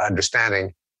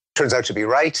 understanding turns out to be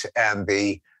right. And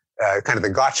the kind of the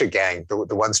gotcha gang,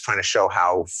 the ones trying to show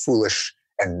how foolish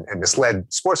and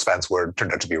misled sports fans were,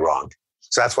 turned out to be wrong.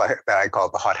 So that's why I call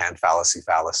it the hot hand fallacy.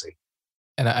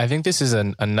 And I think this is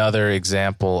another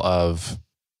example of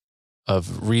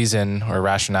reason or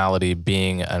rationality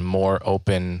being a more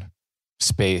open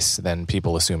space than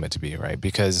people assume it to be, right?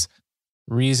 Because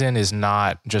reason is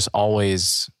not just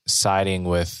always siding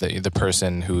with the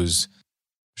person who's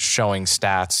showing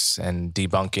stats and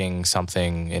debunking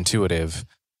something intuitive.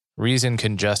 Reason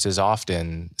can just as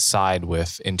often side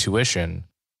with intuition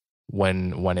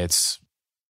when it's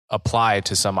applied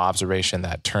to some observation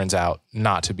that turns out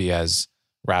not to be as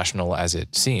rational as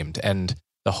it seemed. And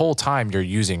the whole time you're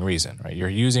using reason, right? You're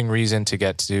using reason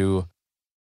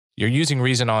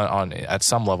on at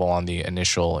some level on the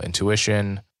initial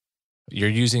intuition. You're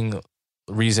using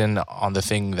reason on the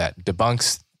thing that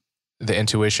debunks the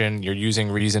intuition. You're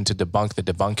using reason to debunk the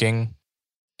debunking.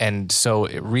 And so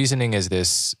reasoning is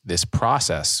this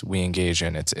process we engage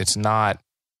in. It's not,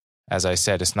 as I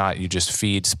said, it's not you just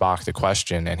feed Spock the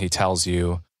question and he gives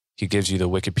you the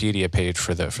Wikipedia page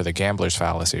for the gambler's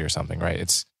fallacy or something, right?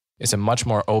 It's a much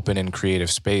more open and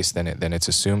creative space than it's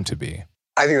assumed to be.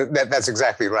 I think that's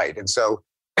exactly right. And so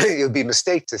it would be a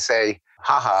mistake to say,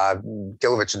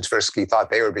 Gilovich and Tversky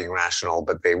thought they were being rational,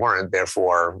 but they weren't.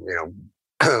 Therefore,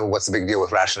 what's the big deal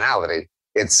with rationality?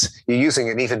 You're using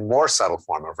an even more subtle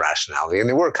form of rationality. And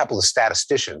there were a couple of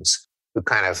statisticians who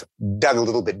kind of dug a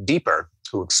little bit deeper,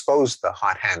 who exposed the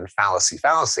hot hand fallacy,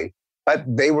 but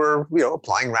they were,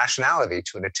 applying rationality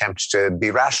to an attempt to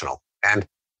be rational. And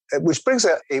which brings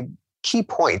a key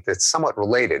point that's somewhat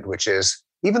related, which is,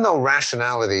 even though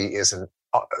rationality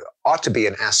ought to be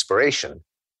an aspiration,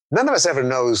 none of us ever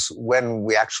knows when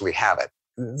we actually have it.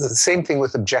 The same thing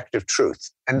with objective truth.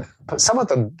 And some of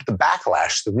the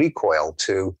backlash, the recoil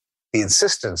to the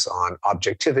insistence on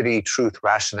objectivity, truth,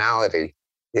 rationality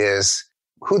is,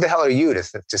 who the hell are you to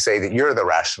say that you're the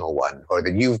rational one or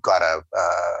that you've got a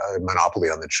monopoly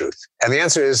on the truth? And the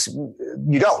answer is,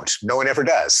 you don't. No one ever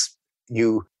does.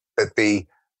 That the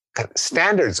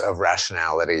standards of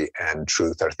rationality and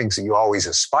truth are things that you always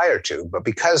aspire to. But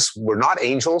because we're not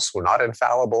angels, we're not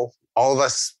infallible, all of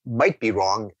us might be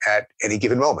wrong at any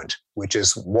given moment, which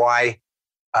is why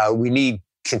we need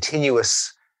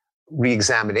continuous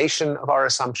re-examination of our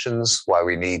assumptions, why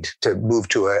we need to move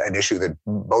to an issue that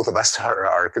both of us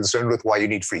are concerned with, why you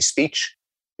need free speech,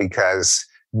 because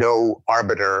no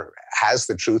arbiter has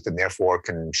the truth and therefore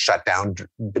can shut down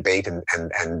debate and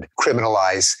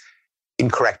criminalize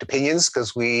incorrect opinions,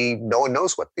 because no one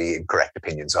knows what the incorrect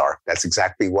opinions are. That's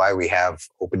exactly why we have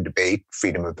open debate,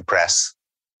 freedom of the press,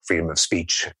 freedom of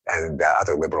speech, and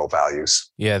other liberal values.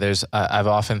 Yeah, I've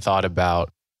often thought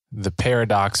about the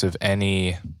paradox of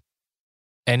any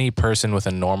person with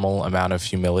a normal amount of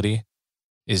humility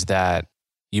is that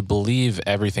you believe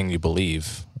everything you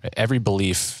believe. Every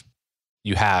belief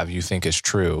you have, you think is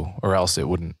true, or else it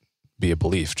wouldn't be a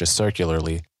belief, just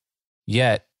circularly.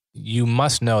 Yet, you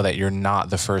must know that you're not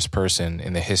the first person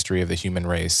in the history of the human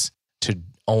race to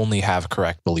only have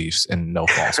correct beliefs and no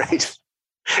false ones.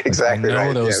 Right. Exactly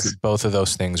I know right. Yes. both of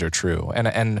those things are true.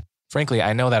 And frankly,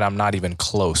 I know that I'm not even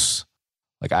close.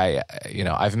 Like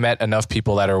I've met enough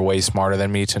people that are way smarter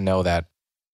than me to know that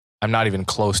I'm not even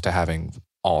close to having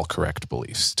all correct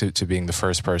beliefs, to being the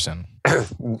first person.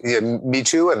 Yeah, me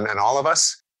too, and all of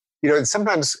us.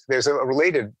 Sometimes there's a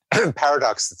related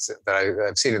paradox that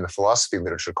I've seen in the philosophy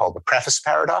literature called the preface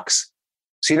paradox.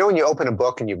 So, when you open a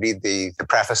book and you read the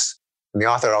preface, and the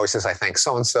author always says, "I thank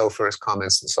so-and-so for his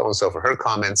comments and so-and-so for her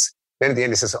comments." Then at the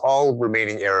end, he says, "All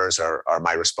remaining errors are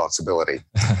my responsibility."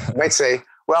 You might say,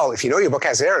 well, if you know your book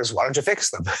has errors, why don't you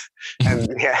fix them?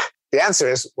 And yeah, the answer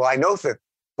is, well, I know that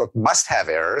book must have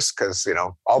errors because,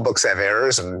 all books have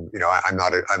errors, and, I'm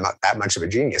not that much of a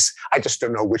genius. I just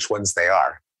don't know which ones they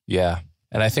are. Yeah.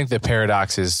 And I think the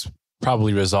paradox is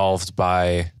probably resolved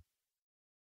by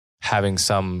having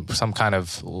some kind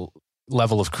of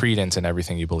level of credence in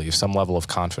everything you believe, some level of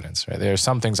confidence, right? There are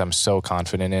some things I'm so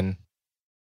confident in,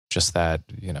 just that,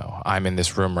 I'm in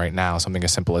this room right now, something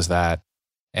as simple as that.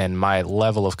 And my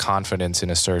level of confidence in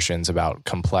assertions about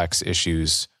complex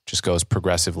issues just goes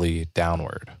progressively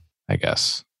downward, I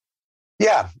guess.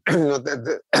 Yeah,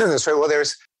 that's right. Well,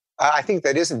 I think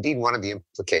that is indeed one of the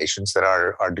implications, that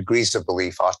our degrees of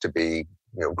belief ought to be,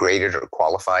 graded or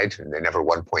qualified, and they're never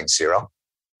 1.0.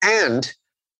 And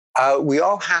we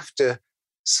all have to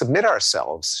submit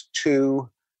ourselves to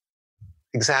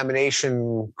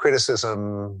examination,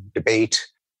 criticism, debate,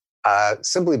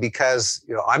 simply because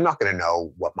I'm not going to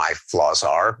know what my flaws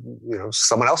are.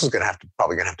 Someone else is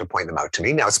probably going to have to point them out to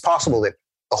me. Now, it's possible that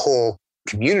the whole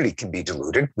community can be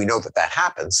deluded. We know that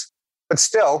happens, but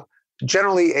still,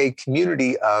 generally, a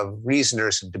community of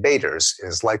reasoners and debaters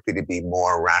is likely to be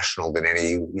more rational than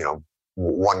any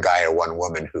one guy or one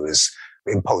woman who is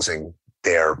imposing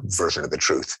their version of the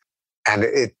truth. And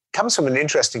it comes from an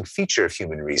interesting feature of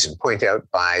human reason, pointed out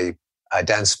by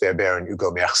Dan Sperber and Hugo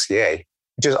Mercier,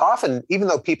 which is often, even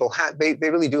though people they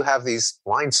really do have these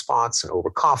blind spots and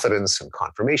overconfidence and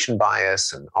confirmation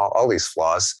bias and all these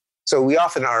flaws. So we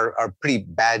often are pretty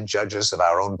bad judges of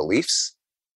our own beliefs,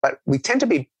 but we tend to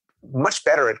be much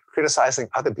better at criticizing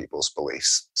other people's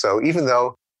beliefs. So even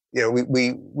though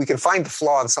we can find the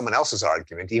flaw in someone else's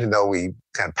argument, even though we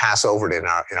kind of pass over it in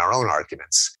our own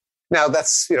arguments. Now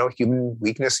that's human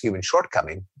weakness, human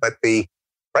shortcoming. But the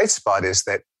bright spot is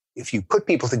that if you put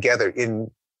people together in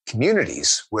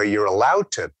communities where you're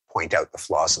allowed to point out the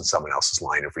flaws in someone else's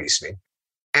line of reasoning,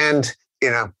 and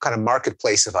in a kind of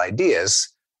marketplace of ideas,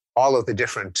 all of the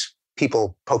different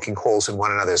people poking holes in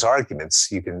one another's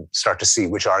arguments, you can start to see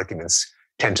which arguments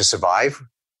tend to survive.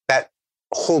 That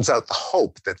holds out the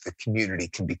hope that the community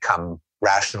can become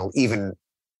rational, even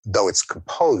though it's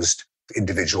composed of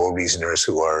individual reasoners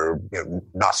who are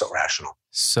not so rational.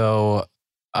 So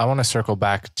I want to circle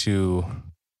back to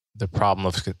the problem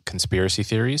of conspiracy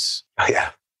theories. Oh,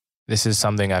 yeah. This is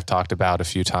something I've talked about a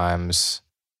few times,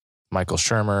 Michael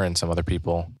Shermer and some other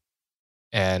people.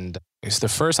 And the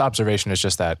first observation is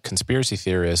just that conspiracy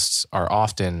theorists are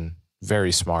often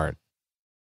very smart.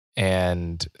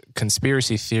 And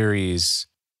conspiracy theories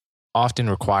often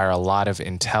require a lot of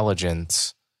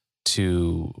intelligence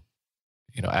to,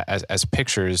 as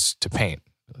pictures to paint,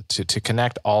 to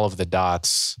connect all of the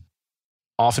dots.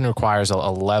 Often requires a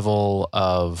level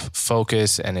of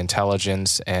focus and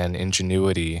intelligence and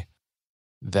ingenuity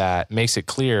that makes it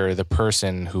clear the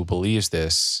person who believes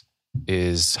this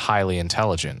is highly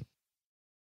intelligent.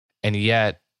 And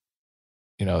yet,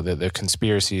 the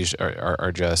conspiracies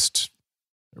are just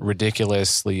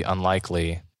ridiculously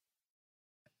unlikely.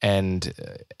 And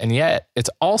yet,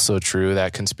 it's also true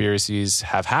that conspiracies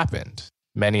have happened.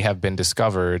 Many have been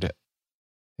discovered.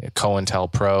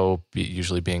 COINTELPRO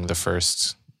usually being the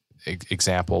first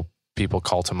example people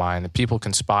call to mind. That people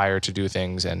conspire to do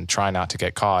things and try not to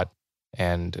get caught.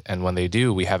 And when they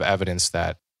do, we have evidence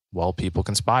that, well, people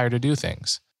conspire to do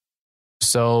things.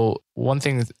 So one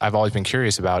thing I've always been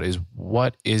curious about is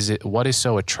what is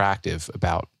so attractive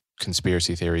about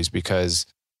conspiracy theories? Because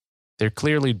they're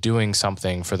clearly doing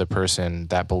something for the person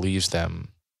that believes them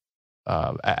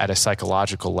at a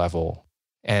psychological level.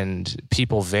 And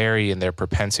people vary in their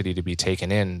propensity to be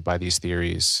taken in by these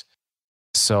theories.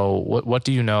 So what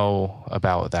do you know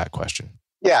about that question?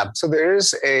 Yeah, so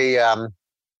there's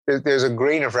a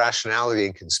grain of rationality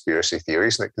in conspiracy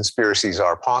theories, and that conspiracies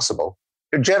are possible.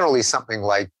 They're generally something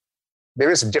like,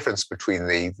 there is a difference between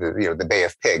the Bay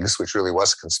of Pigs, which really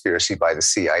was a conspiracy by the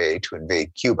CIA to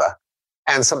invade Cuba,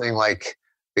 and something like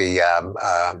the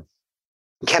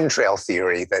chemtrail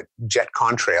theory that jet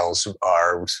contrails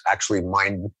are actually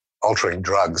mind-altering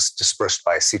drugs dispersed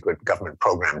by a secret government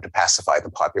program to pacify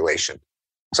the population.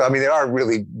 So, I mean,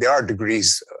 there are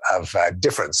degrees of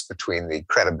difference between the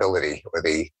credibility or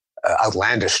the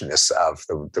outlandishness of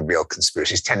the real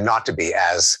conspiracies. Tend not to be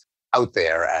as out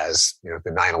there as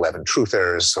the 9/11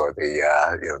 truthers or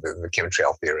the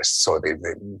chemtrail theorists or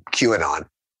the QAnon.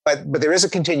 But there is a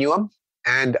continuum,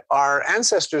 and our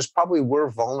ancestors probably were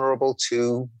vulnerable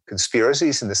to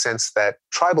conspiracies in the sense that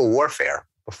tribal warfare,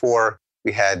 before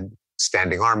we had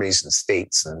standing armies and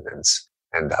states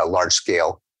and large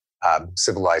scale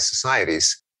civilized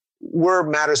societies, were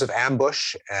matters of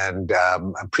ambush and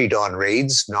pre-dawn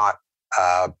raids, not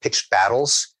pitched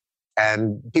battles.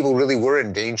 And people really were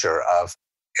in danger of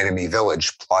enemy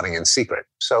village plotting in secret.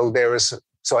 So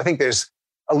I think there's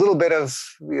a little bit of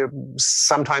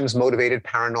sometimes motivated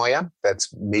paranoia.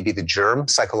 That's maybe the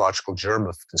psychological germ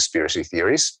of conspiracy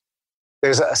theories.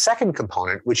 There's a second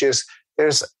component, which is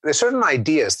there's certain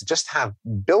ideas that just have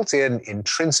built-in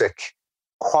intrinsic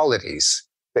qualities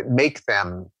that make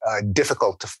them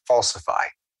difficult to falsify,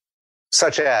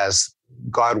 such as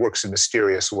God works in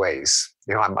mysterious ways.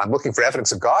 I'm looking for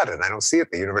evidence of God and I don't see it.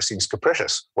 The universe seems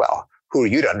capricious. Well, who are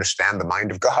you to understand the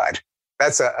mind of God?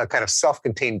 That's a kind of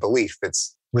self-contained belief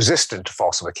that's resistant to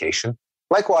falsification.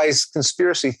 Likewise,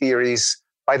 conspiracy theories,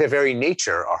 by their very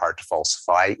nature, are hard to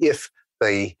falsify if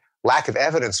the lack of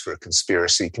evidence for a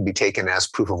conspiracy can be taken as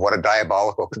proof of what a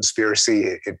diabolical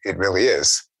conspiracy it really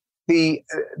is.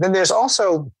 Then there's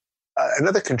also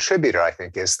another contributor, I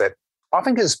think, is that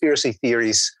often conspiracy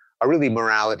theories are really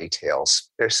morality tales.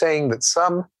 They're saying that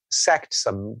some sect,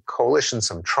 some coalition,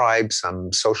 some tribe,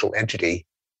 some social entity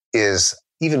is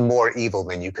even more evil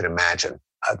than you can imagine.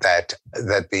 That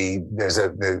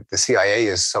the CIA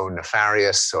is so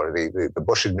nefarious, or the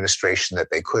Bush administration,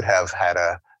 that they could have had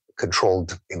a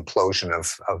controlled implosion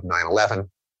of 9/11.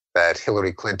 That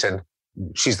Hillary Clinton,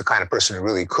 she's the kind of person who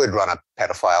really could run a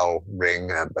pedophile ring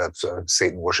of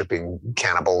Satan-worshipping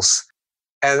cannibals.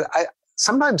 And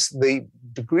sometimes the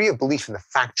degree of belief in the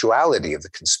factuality of the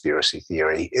conspiracy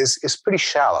theory is pretty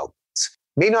shallow. It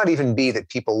may not even be that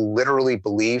people literally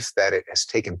believe that it has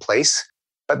taken place,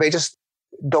 but they just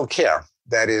don't care.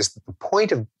 That is, the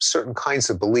point of certain kinds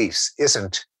of beliefs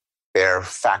isn't their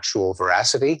factual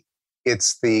veracity,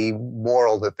 it's the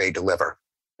moral that they deliver.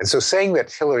 And so saying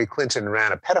that Hillary Clinton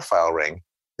ran a pedophile ring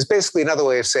is basically another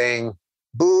way of saying,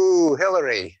 boo,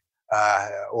 Hillary,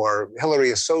 or Hillary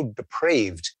is so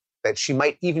depraved that she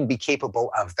might even be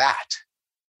capable of that.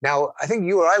 Now, I think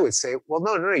you or I would say, well,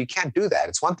 no, you can't do that.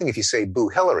 It's one thing if you say boo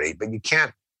Hillary, but you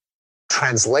can't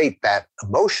translate that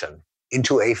emotion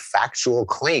into a factual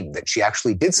claim that she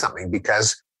actually did something,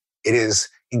 because it is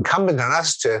incumbent on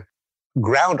us to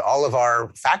ground all of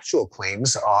our factual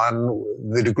claims on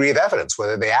the degree of evidence,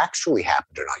 whether they actually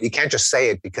happened or not. You can't just say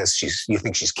it because you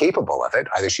think she's capable of it.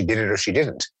 Either she did it or she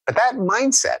didn't. But that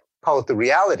mindset, call it the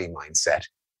reality mindset,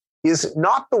 is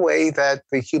not the way that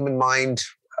the human mind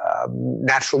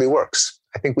naturally works.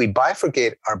 I think we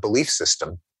bifurcate our belief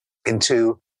system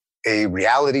into a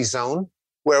reality zone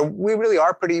where we really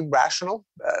are pretty rational.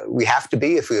 We have to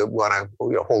be if we want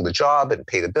to hold a job and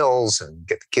pay the bills and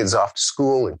get the kids off to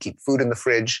school and keep food in the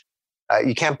fridge.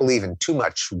 You can't believe in too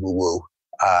much woo-woo.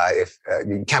 If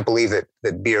you can't believe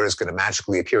that beer is going to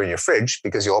magically appear in your fridge,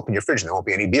 because you'll open your fridge and there won't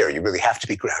be any beer. You really have to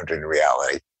be grounded in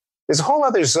reality. There's a whole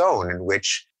other zone in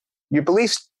which your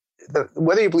beliefs,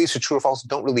 whether your beliefs are true or false,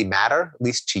 don't really matter, at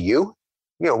least to you.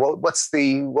 What was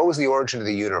the origin of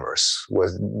the universe?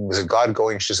 Was it God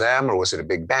going Shazam, or was it a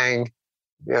Big Bang?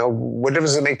 What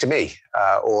difference does it make to me?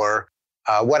 Or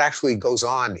what actually goes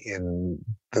on in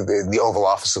the Oval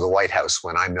Office of the White House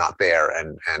when I'm not there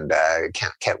and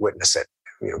can't witness it?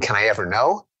 Can I ever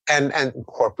know? and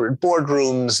corporate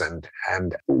boardrooms,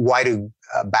 and why do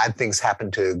bad things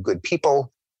happen to good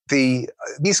people.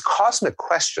 These cosmic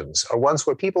questions are ones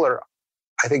where people are,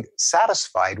 I think,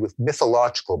 satisfied with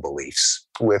mythological beliefs,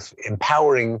 with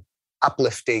empowering,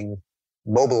 uplifting,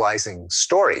 mobilizing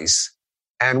stories.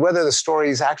 And whether the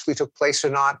stories actually took place or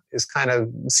not is kind of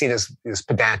seen as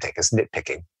pedantic, as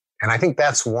nitpicking. And I think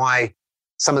that's why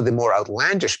some of the more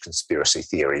outlandish conspiracy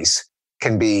theories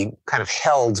can be kind of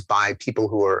held by people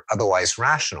who are otherwise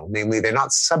rational. Namely, they're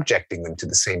not subjecting them to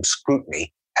the same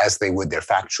scrutiny as they would their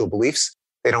factual beliefs.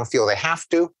 They don't feel they have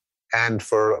to. And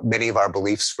for many of our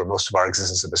beliefs, for most of our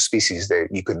existence of a species,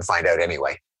 you couldn't find out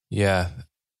anyway. Yeah,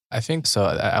 I think so.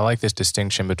 I like this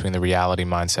distinction between the reality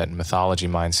mindset and mythology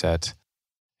mindset.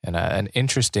 And an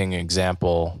interesting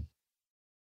example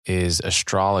is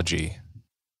astrology.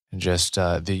 Just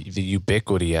the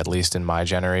ubiquity, at least in my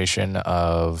generation,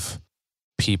 of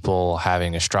people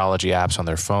having astrology apps on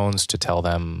their phones to tell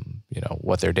them,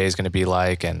 what their day is going to be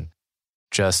like. And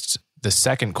just the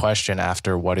second question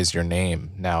after what is your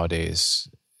name nowadays,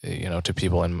 to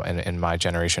people in my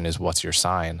generation is what's your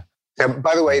sign? Yeah,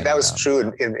 by the way, that was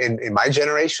true in my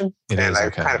generation. It and is, I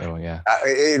okay. kind of, yeah.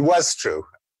 It was true.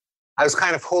 I was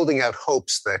kind of holding out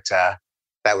hopes that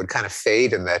that would kind of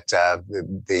fade, and that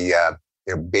the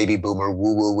baby boomer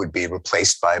woo-woo would be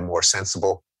replaced by a more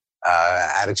sensible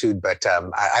attitude. But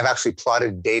I've actually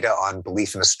plotted data on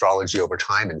belief in astrology over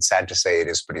time, and sad to say, it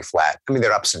is pretty flat. I mean,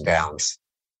 there are ups and downs,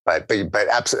 but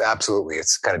absolutely,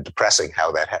 it's kind of depressing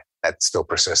how that still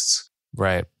persists.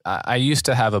 Right. I used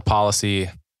to have a policy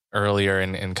earlier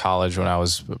in college when I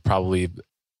was probably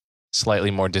slightly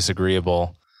more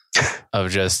disagreeable of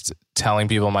just telling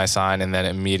people my sign and then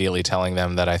immediately telling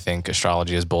them that I think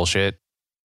astrology is bullshit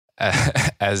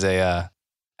as a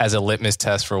litmus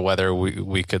test for whether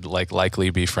we could likely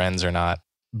be friends or not.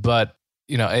 But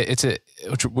it's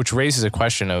which raises a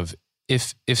question of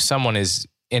if someone is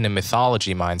in a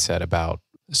mythology mindset about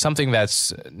something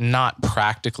that's not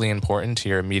practically important to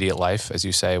your immediate life, as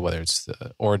you say, whether it's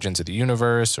the origins of the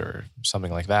universe or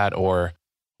something like that, or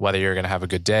whether you're going to have a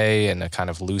good day in a kind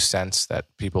of loose sense that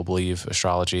people believe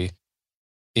astrology,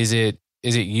 is it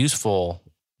useful?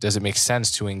 Does it make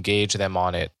sense to engage them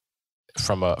on it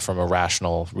from a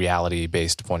rational,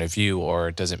 reality-based point of view,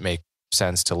 or does it make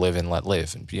sense to live and let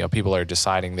live? And, people are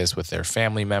deciding this with their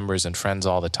family members and friends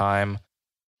all the time.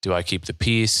 Do I keep the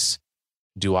peace?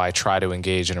 Do I try to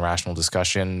engage in a rational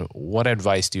discussion? What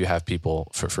advice do you have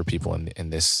for people in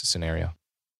this scenario?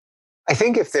 I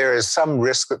think if there is some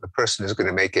risk that the person is going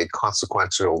to make a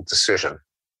consequential decision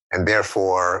and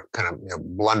therefore kind of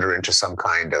blunder into some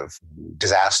kind of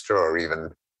disaster or even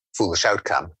foolish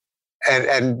outcome,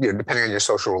 and depending on your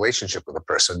social relationship with the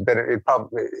person, then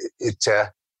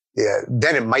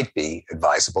then it might be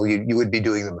advisable. You would be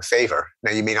doing them a favor.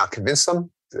 Now, you may not convince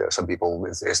them. Some people,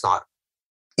 it's not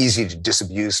easy to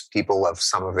disabuse people of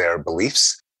some of their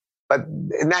beliefs. But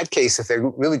in that case, if they're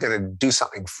really going to do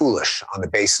something foolish on the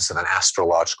basis of an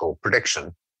astrological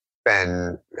prediction,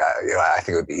 then I think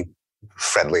it would be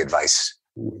friendly advice,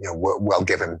 well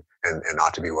given and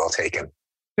ought to be well taken.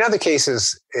 In other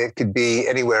cases, it could be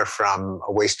anywhere from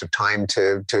a waste of time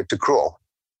to cruel.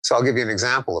 So I'll give you an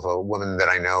example of a woman that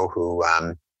I know who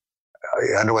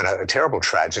underwent a terrible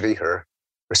tragedy. Her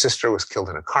sister was killed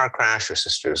in a car crash. Her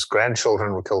sister's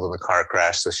grandchildren were killed in the car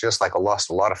crash. So she just lost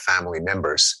a lot of family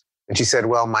members. And she said,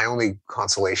 well, my only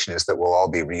consolation is that we'll all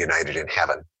be reunited in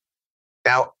heaven.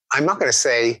 Now, I'm not going to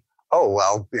say, oh,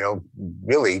 well,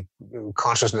 really,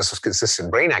 consciousness consists in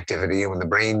brain activity. And when the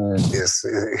brain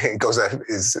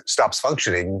stops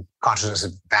functioning,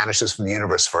 consciousness vanishes from the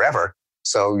universe forever.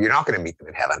 So you're not going to meet them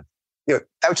in heaven. That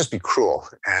would just be cruel,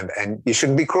 and you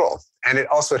shouldn't be cruel. And it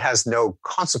has no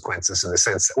consequences in the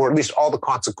sense, or at least all the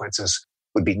consequences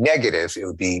would be negative. It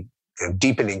would be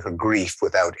deepening her grief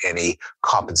without any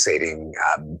compensating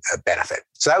benefit.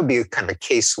 So that would be kind of a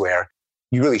case where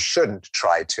you really shouldn't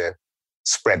try to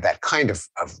spread that kind of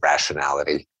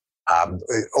rationality,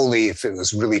 only if it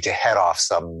was really to head off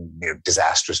some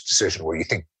disastrous decision where you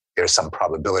think there's some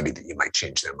probability that you might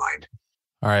change their mind.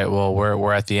 All right, well,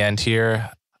 we're at the end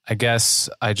here. I guess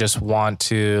I just want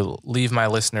to leave my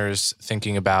listeners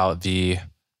thinking about the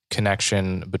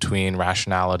connection between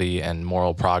rationality and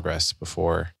moral progress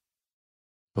before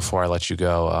I let you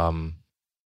go.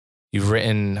 You've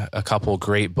written a couple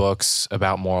great books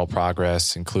about moral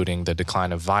progress, including The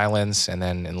Decline of Violence and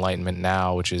then Enlightenment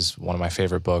Now, which is one of my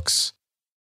favorite books,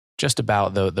 just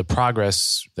about the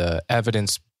progress, the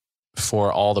evidence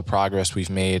for all the progress we've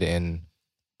made in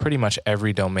pretty much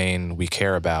every domain we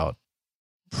care about,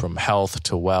 from health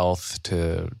to wealth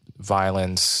to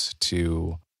violence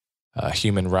to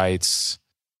human rights.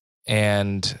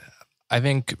 And I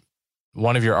think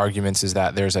one of your arguments is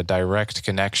that there's a direct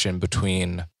connection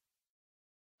between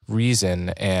reason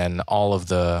and all of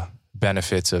the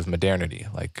benefits of modernity.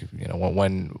 Like,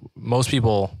 when most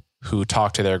people who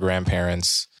talk to their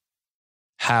grandparents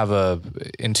have a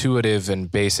intuitive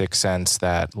and basic sense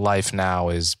that life now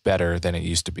is better than it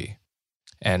used to be.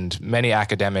 And many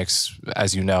academics,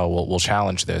 as you know, will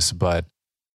challenge this, but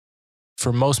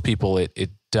for most people,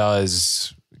 it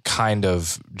does kind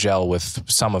of gel with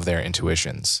some of their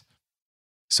intuitions.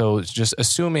 So just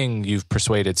assuming you've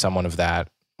persuaded someone of that,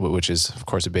 which is, of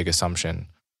course, a big assumption,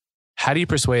 how do you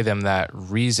persuade them that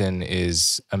reason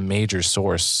is a major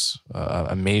source,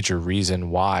 a major reason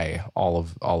why all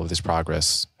of this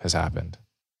progress has happened?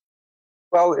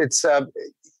 Well, it's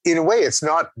in a way, it's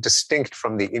not distinct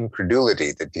from the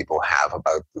incredulity that people have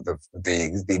about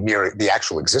the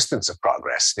actual existence of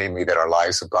progress, namely that our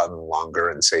lives have gotten longer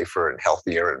and safer and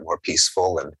healthier and more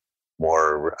peaceful and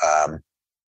more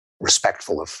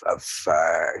respectful of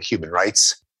human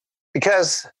rights.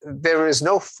 Because there is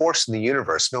no force in the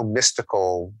universe, no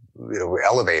mystical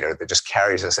elevator that just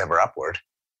carries us ever upward.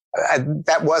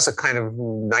 That was a kind of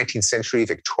 19th century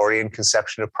Victorian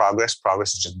conception of progress.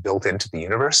 Progress is just built into the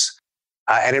universe.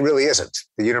 And it really isn't.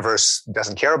 The universe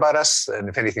doesn't care about us. And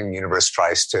if anything, the universe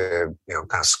tries to kind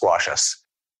of squash us.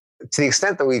 To the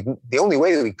extent that the only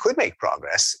way that we could make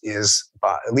progress is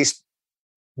at least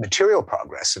material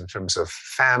progress in terms of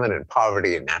famine and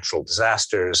poverty and natural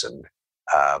disasters and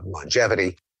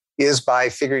longevity, is by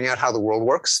figuring out how the world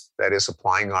works. That is,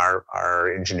 applying our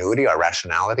ingenuity, our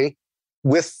rationality,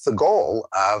 with the goal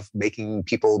of making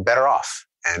people better off.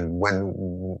 And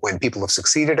when people have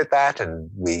succeeded at that, and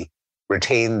we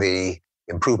retain the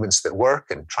improvements that work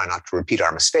and try not to repeat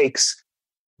our mistakes,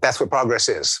 that's what progress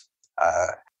is.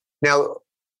 Now,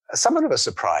 somewhat of a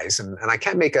surprise, and I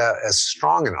can't make as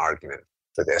strong an argument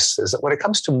for this, is that when it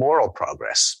comes to moral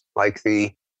progress, like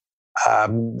the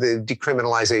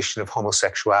decriminalization of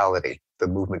homosexuality, the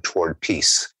movement toward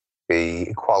peace, the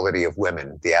equality of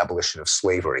women, the abolition of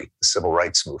slavery, the civil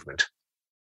rights movement.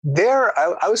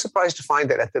 I was surprised to find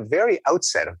that at the very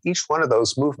outset of each one of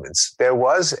those movements, there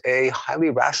was a highly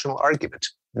rational argument.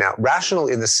 Now, rational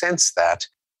in the sense that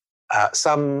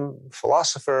some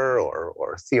philosopher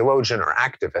or theologian or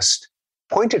activist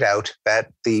pointed out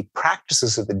that the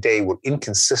practices of the day were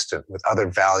inconsistent with other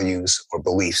values or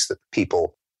beliefs that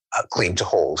people claim to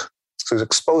hold. So it was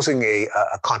exposing a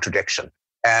contradiction.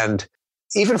 And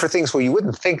even for things where you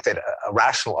wouldn't think that a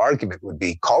rational argument would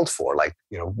be called for, like,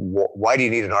 why do you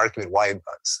need an argument why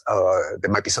there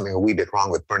might be something a wee bit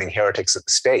wrong with burning heretics at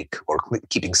the stake or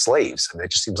keeping slaves? I mean,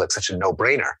 it just seems like such a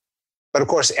no-brainer. But of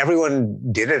course, everyone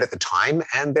did it at the time,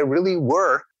 and there really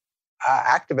were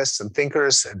activists and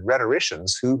thinkers and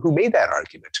rhetoricians who made that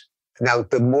argument. Now,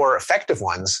 the more effective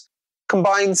ones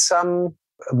combined some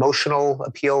emotional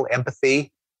appeal,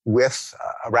 empathy, with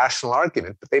a rational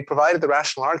argument, but they provided the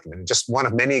rational argument. And just one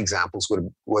of many examples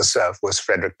was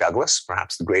Frederick Douglass,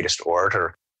 perhaps the greatest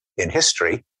orator in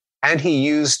history, and he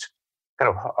used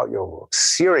kind of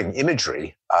searing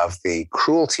imagery of the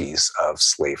cruelties of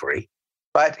slavery.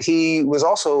 But he was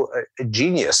also a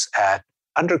genius at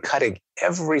undercutting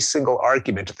every single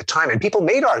argument at the time. And people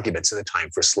made arguments at the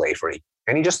time for slavery,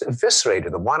 and he just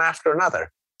eviscerated them one after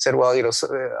another. Said, well,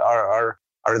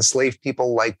 are enslaved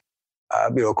people like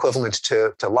equivalent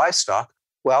to livestock?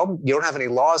 Well, you don't have any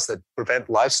laws that prevent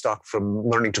livestock from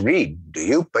learning to read, do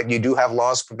you? But you do have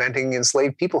laws preventing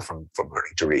enslaved people from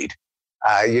learning to read.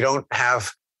 You don't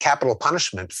have capital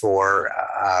punishment for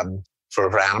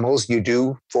animals. You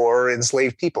do for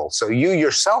enslaved people. So you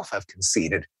yourself have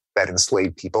conceded that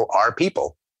enslaved people are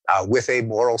people with a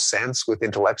moral sense, with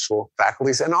intellectual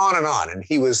faculties, and on and on. And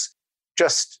he was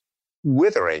just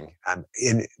withering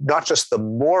in not just the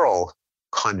moral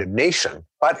condemnation,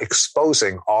 but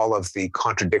exposing all of the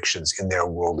contradictions in their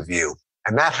worldview.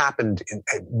 And that happened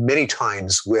many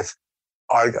times with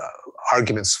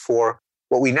arguments for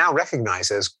what we now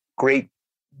recognize as great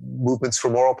movements for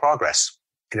moral progress.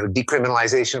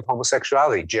 Decriminalization of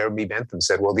homosexuality. Jeremy Bentham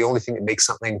said, well, the only thing that makes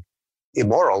something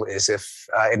immoral is if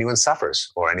anyone suffers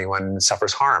or anyone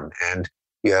suffers harm. And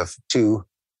you have two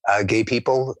gay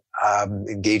people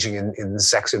engaging in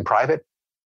sex in private.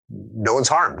 No one's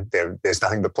harmed. There's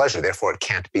nothing but pleasure. Therefore, it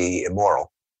can't be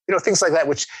immoral. Things like that,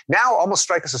 which now almost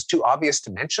strike us as too obvious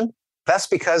to mention. That's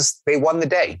because they won the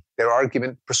day. Their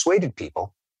argument persuaded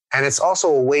people. And it's also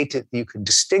a way you can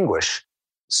distinguish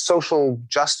social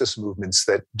justice movements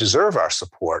that deserve our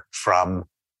support from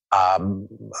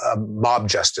mob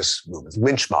justice movements,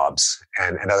 lynch mobs,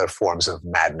 and other forms of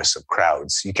madness of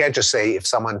crowds. You can't just say if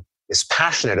someone is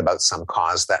passionate about some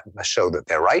cause, that must show that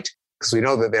they're right. because we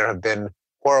know that there have been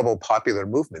horrible popular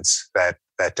movements that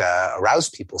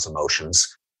aroused people's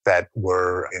emotions that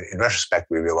were, in retrospect,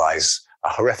 we realize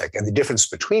horrific. And the difference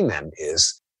between them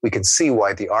is we can see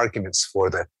why the arguments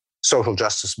for the social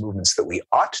justice movements that we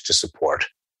ought to support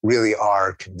really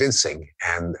are convincing,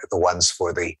 and the ones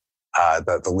for the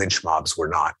lynch mobs were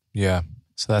not. Yeah.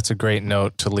 So that's a great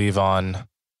note to leave on.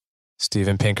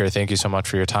 Steven Pinker, thank you so much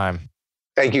for your time.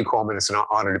 Thank you, Coleman. It's an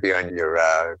honor to be on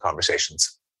your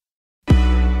conversations.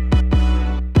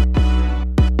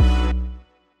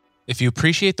 If you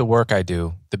appreciate the work I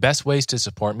do, the best ways to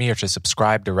support me are to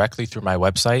subscribe directly through my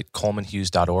website,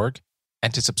 colemanhughes.org,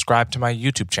 and to subscribe to my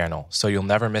YouTube channel so you'll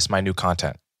never miss my new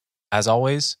content. As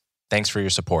always, thanks for your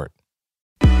support.